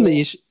 Isn't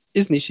the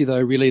issue, though,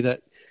 really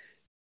that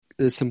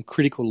there's some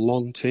critical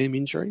long-term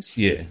injuries?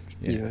 Yeah.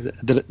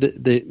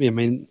 I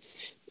mean,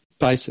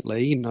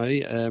 basically,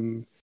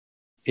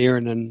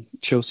 Aaron and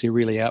Chelsea are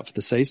really out for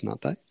the season,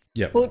 aren't they?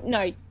 Yeah. Well,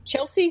 no,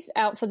 Chelsea's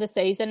out for the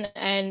season,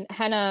 and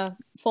Hannah,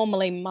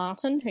 formerly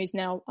Martin, who's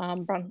now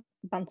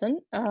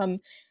Button,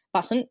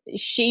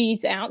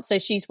 she's out, so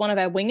she's one of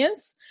our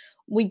wingers.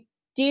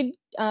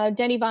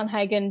 Danny Van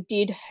Hagen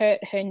did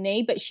hurt her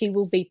knee, but she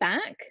will be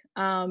back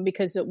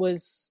because it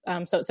was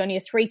so it's only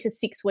a 3 to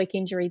 6 week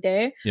injury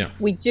there. Yeah.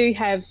 We do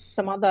have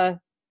some other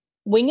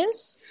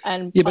wingers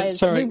and players. But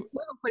sorry, we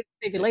were putting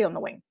Stevie Lee on the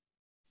wing.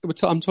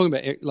 I'm talking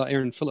about like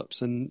Aaron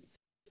Phillips and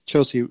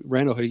Chelsea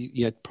Randall, who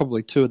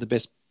probably 2 of the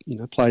best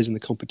players in the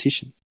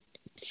competition,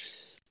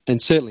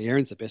 and certainly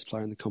Aaron's the best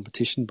player in the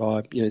competition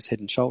by his head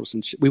and shoulders.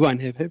 And we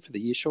won't have her for the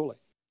year, surely,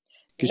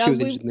 because she was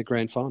injured in the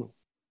grand final.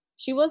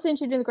 She was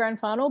injured in the grand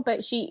final,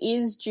 but she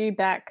is due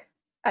back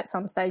at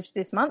some stage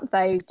this month.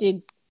 They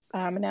did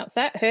announce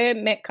that. Her,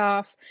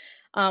 Metcalf,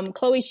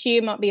 Chloe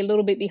Shear might be a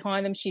little bit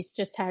behind them. She's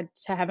just had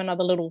to have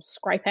another little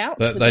scrape out.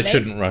 They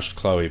shouldn't rush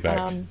Chloe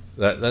back.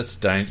 That's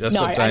danger. That's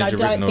got danger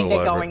written all over it. No, and I don't think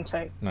they're going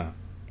to. No.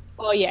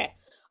 Oh, yeah.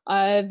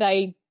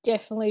 They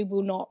definitely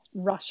will not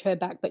rush her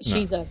back, but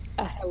she's a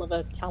hell of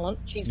a talent.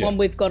 She's one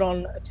we've got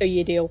on a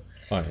 2-year deal.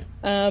 Oh,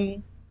 yeah.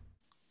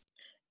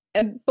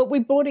 But we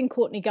brought in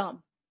Courtney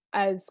Gum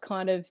as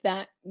kind of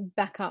that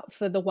backup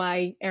for the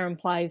way Aaron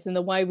plays and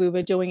the way we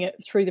were doing it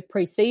through the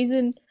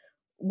pre-season.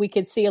 We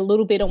could see a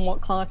little bit on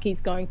what Clarkie's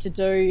going to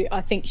do.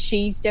 I think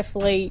she's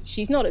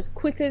not as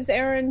quick as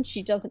Aaron.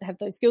 She doesn't have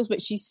those skills,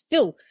 but she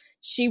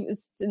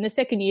was, in the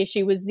second year,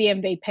 she was the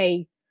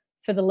MVP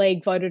for the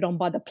league, voted on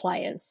by the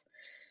players.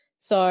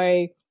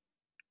 So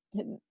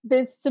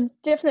there's some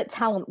definite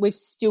talent we've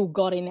still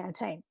got in our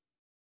team.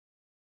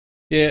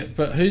 Yeah,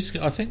 but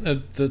I think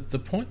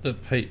the point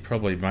that Pete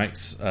probably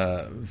makes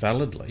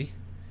validly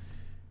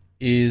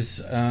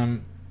is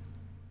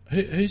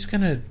who's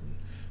going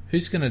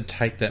to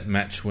take that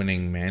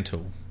match-winning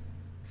mantle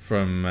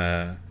from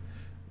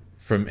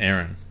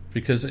Erin,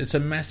 because it's a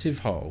massive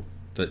hole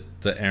that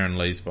Erin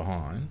leaves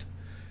behind,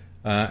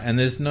 and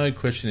there's no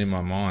question in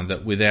my mind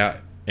that without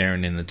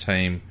Erin in the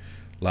team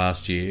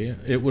last year,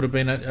 it would have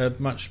been a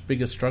much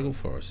bigger struggle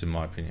for us, in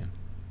my opinion.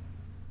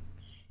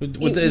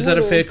 Is that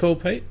a fair call,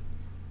 Pete?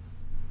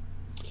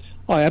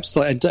 Oh,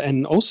 absolutely,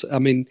 and also, I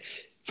mean,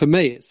 for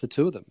me, it's the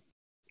two of them,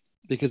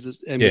 because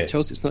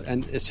Chelsea, it's not,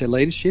 and it's her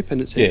leadership,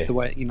 and it's her, the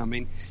way, I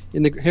mean,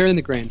 her in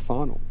the grand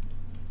final,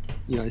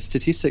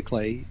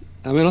 statistically,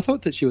 I mean, I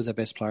thought that she was our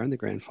best player in the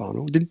grand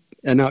final.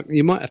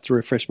 You might have to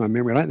refresh my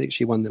memory. I don't think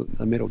she won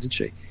the medal, did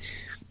she?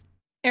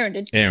 Erin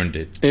did. Aaron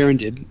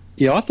did.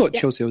 Yeah, I thought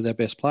Chelsea was our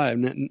best player,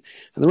 and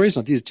the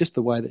reason I did is just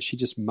the way that she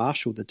just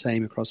marshalled the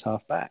team across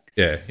half back.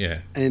 Yeah.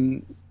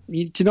 And do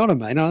you know what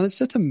I mean? It's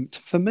just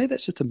for me,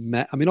 that's just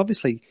I mean,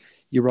 obviously,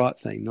 you're right,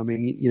 thing. I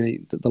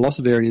mean, the loss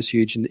of Erin is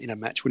huge in a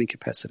match-winning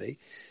capacity,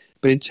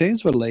 but in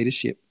terms of a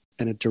leadership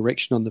and a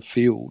direction on the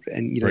field,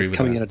 and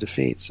coming out of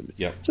defence,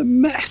 it's a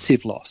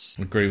massive loss.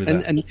 Agree with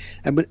that. And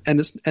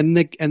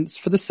it's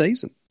for the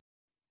season.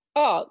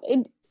 Oh,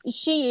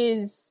 she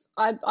is.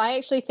 I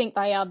actually think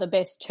they are the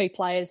best two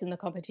players in the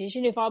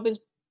competition. If I was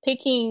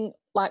picking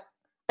like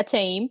a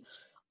team,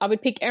 I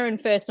would pick Erin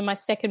first, and my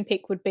second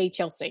pick would be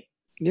Chelsea.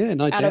 Yeah,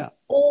 no doubt. Out of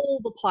all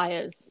the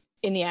players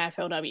in the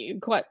AFLW,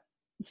 quite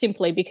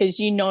simply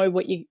because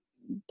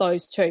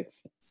those two.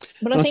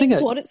 But I think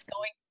what it's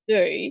going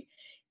to do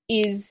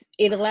is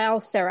it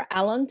allows Sarah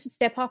Allen to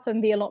step up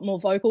and be a lot more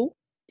vocal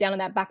down in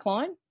that back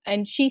line.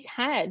 And she's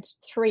had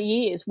 3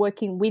 years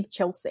working with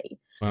Chelsea.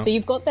 Wow. So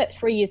you've got that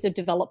 3 years of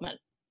development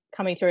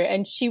coming through.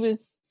 And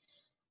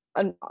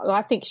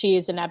I think she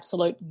is an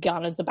absolute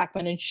gun as a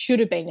backman and should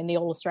have been in the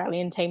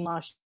All-Australian team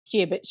last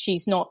year, but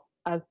she's not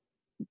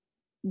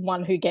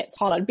one who gets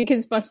highlighted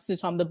because most of the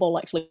time the ball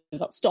actually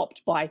got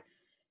stopped by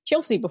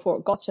Chelsea before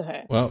it got to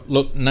her. Well,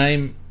 look,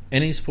 name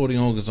any sporting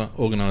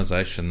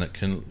organisation that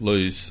can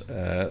lose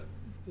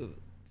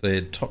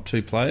their top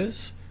two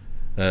players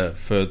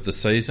for the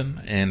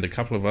season and a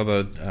couple of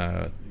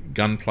other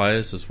gun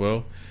players as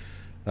well.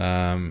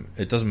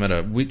 It doesn't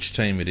matter which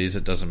team it is.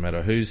 It doesn't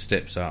matter who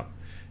steps up.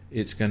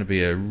 It's going to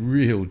be a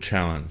real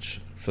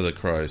challenge for the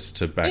Crows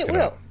to back it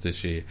up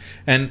this year.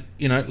 And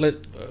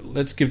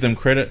let's give them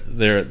credit.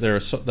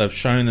 They've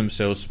shown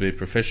themselves to be a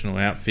professional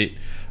outfit,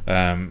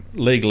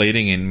 league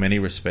leading in many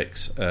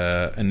respects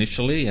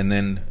initially, and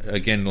then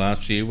again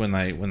last year when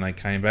they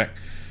came back.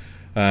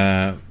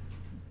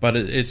 But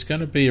it's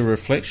going to be a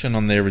reflection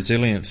on their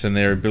resilience and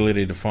their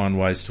ability to find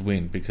ways to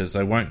win, because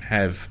they won't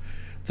have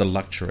the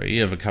luxury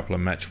of a couple of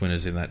match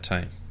winners in that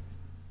team.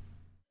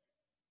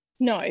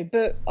 No,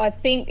 but I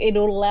think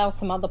it'll allow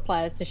some other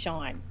players to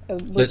shine,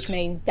 which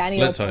means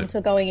Danielle Ponter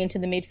going into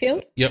the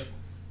midfield. Yep.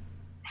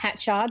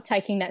 Hatchard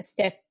taking that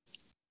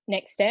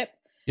next step.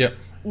 Yep.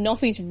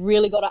 Noffy's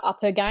really got to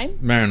up her game.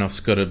 Marinoff's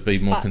got to be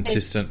more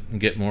consistent and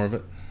get more of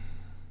it.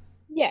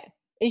 Yeah,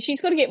 she's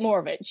got to get more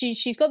of it.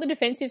 She's got the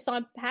defensive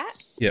side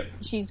pat. Yep.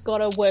 She's got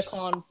to work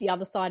on the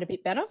other side a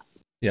bit better.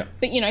 Yeah.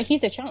 But,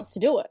 here's a chance to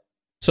do it.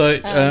 So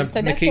that's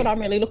Nikki, what I'm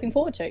really looking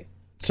forward to.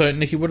 So,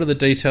 Nikki, what are the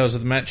details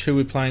of the match? Who are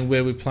we playing?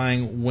 Where are we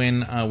playing?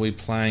 When are we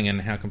playing?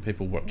 And how can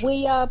people watch it?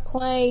 We are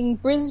playing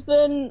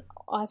Brisbane.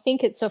 I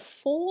think it's a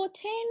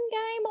 4:10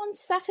 game on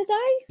Saturday.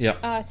 Yeah.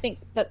 I think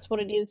that's what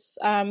it is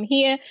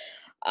here.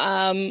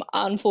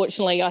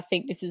 Unfortunately, I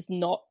think this is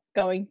not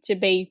going to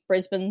be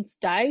Brisbane's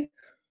day.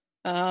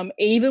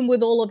 Even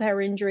with all of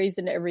her injuries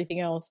and everything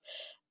else,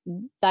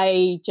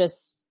 they're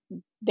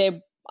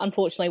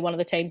unfortunately one of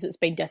the teams that's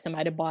been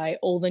decimated by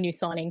all the new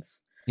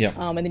signings. Yeah.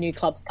 And the new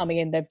clubs coming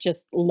in, they've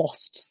just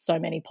lost so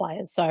many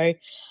players. So,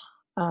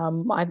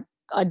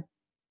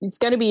 it's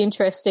going to be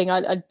interesting.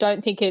 I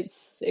don't think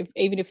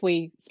even if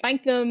we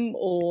spank them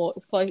or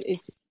it's close,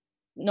 it's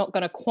not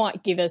going to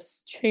quite give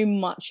us too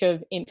much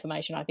of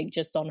information. I think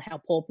just on how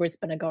poor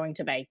Brisbane are going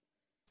to be,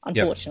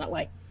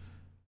 unfortunately.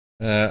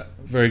 Yep.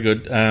 Very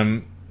good.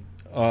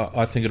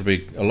 I think it'll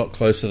be a lot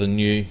closer than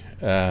you,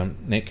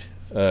 Nick,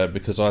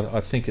 because I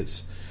think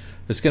it's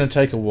going to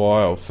take a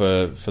while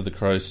for the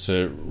Crows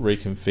to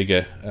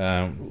reconfigure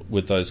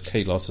with those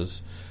key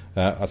losses.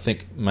 I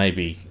think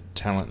maybe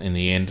talent in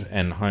the end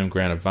and home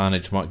ground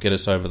advantage might get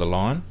us over the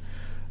line,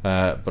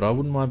 but I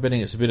wouldn't mind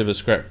betting it's a bit of a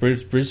scrap.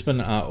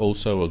 Brisbane are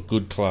also a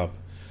good club,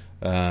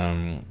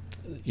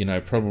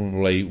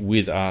 probably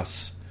with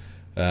us,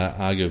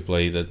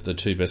 arguably the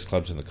two best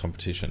clubs in the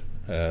competition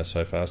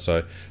so far.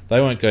 So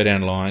they won't go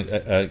down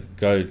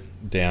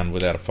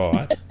without a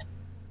fight.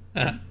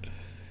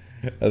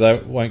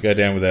 They won't go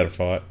down without a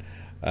fight,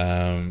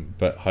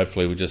 but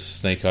hopefully we'll just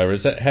sneak over.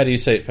 How do you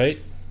see it, Pete?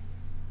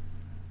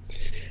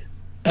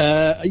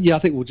 I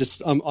think we'll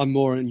just. I'm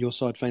more on your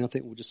side, Fane. I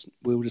think we'll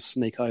just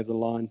sneak over the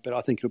line, but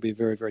I think it'll be a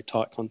very, very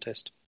tight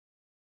contest.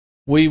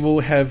 We will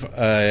have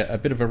a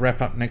bit of a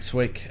wrap-up next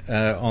week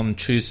on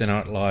Tuesday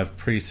Night Live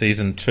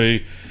Pre-Season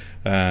 2.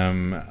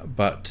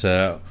 But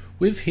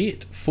we've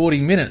hit 40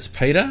 minutes,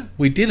 Peter.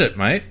 We did it,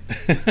 mate.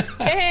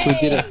 Hey! We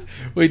did it.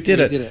 We did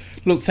it.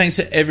 Look, thanks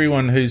to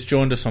everyone who's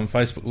joined us on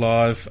Facebook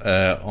Live,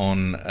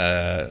 on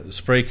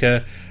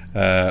Spreaker.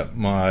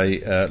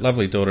 My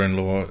lovely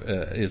daughter-in-law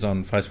is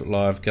on Facebook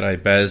Live.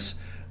 G'day, Baz.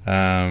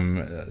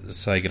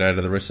 Say g'day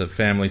to the rest of the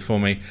family for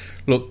me.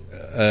 Look,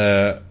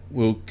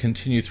 we'll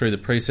continue through the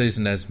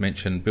pre-season, as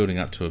mentioned, building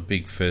up to a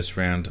big first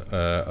round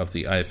of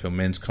the AFL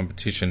men's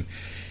competition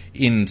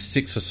in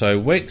 6 or so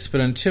weeks. But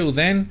until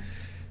then,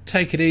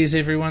 take it easy,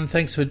 everyone.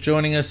 Thanks for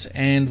joining us,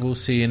 and we'll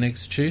see you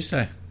next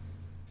Tuesday.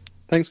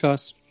 Thanks,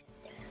 guys.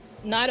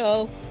 Night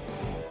all.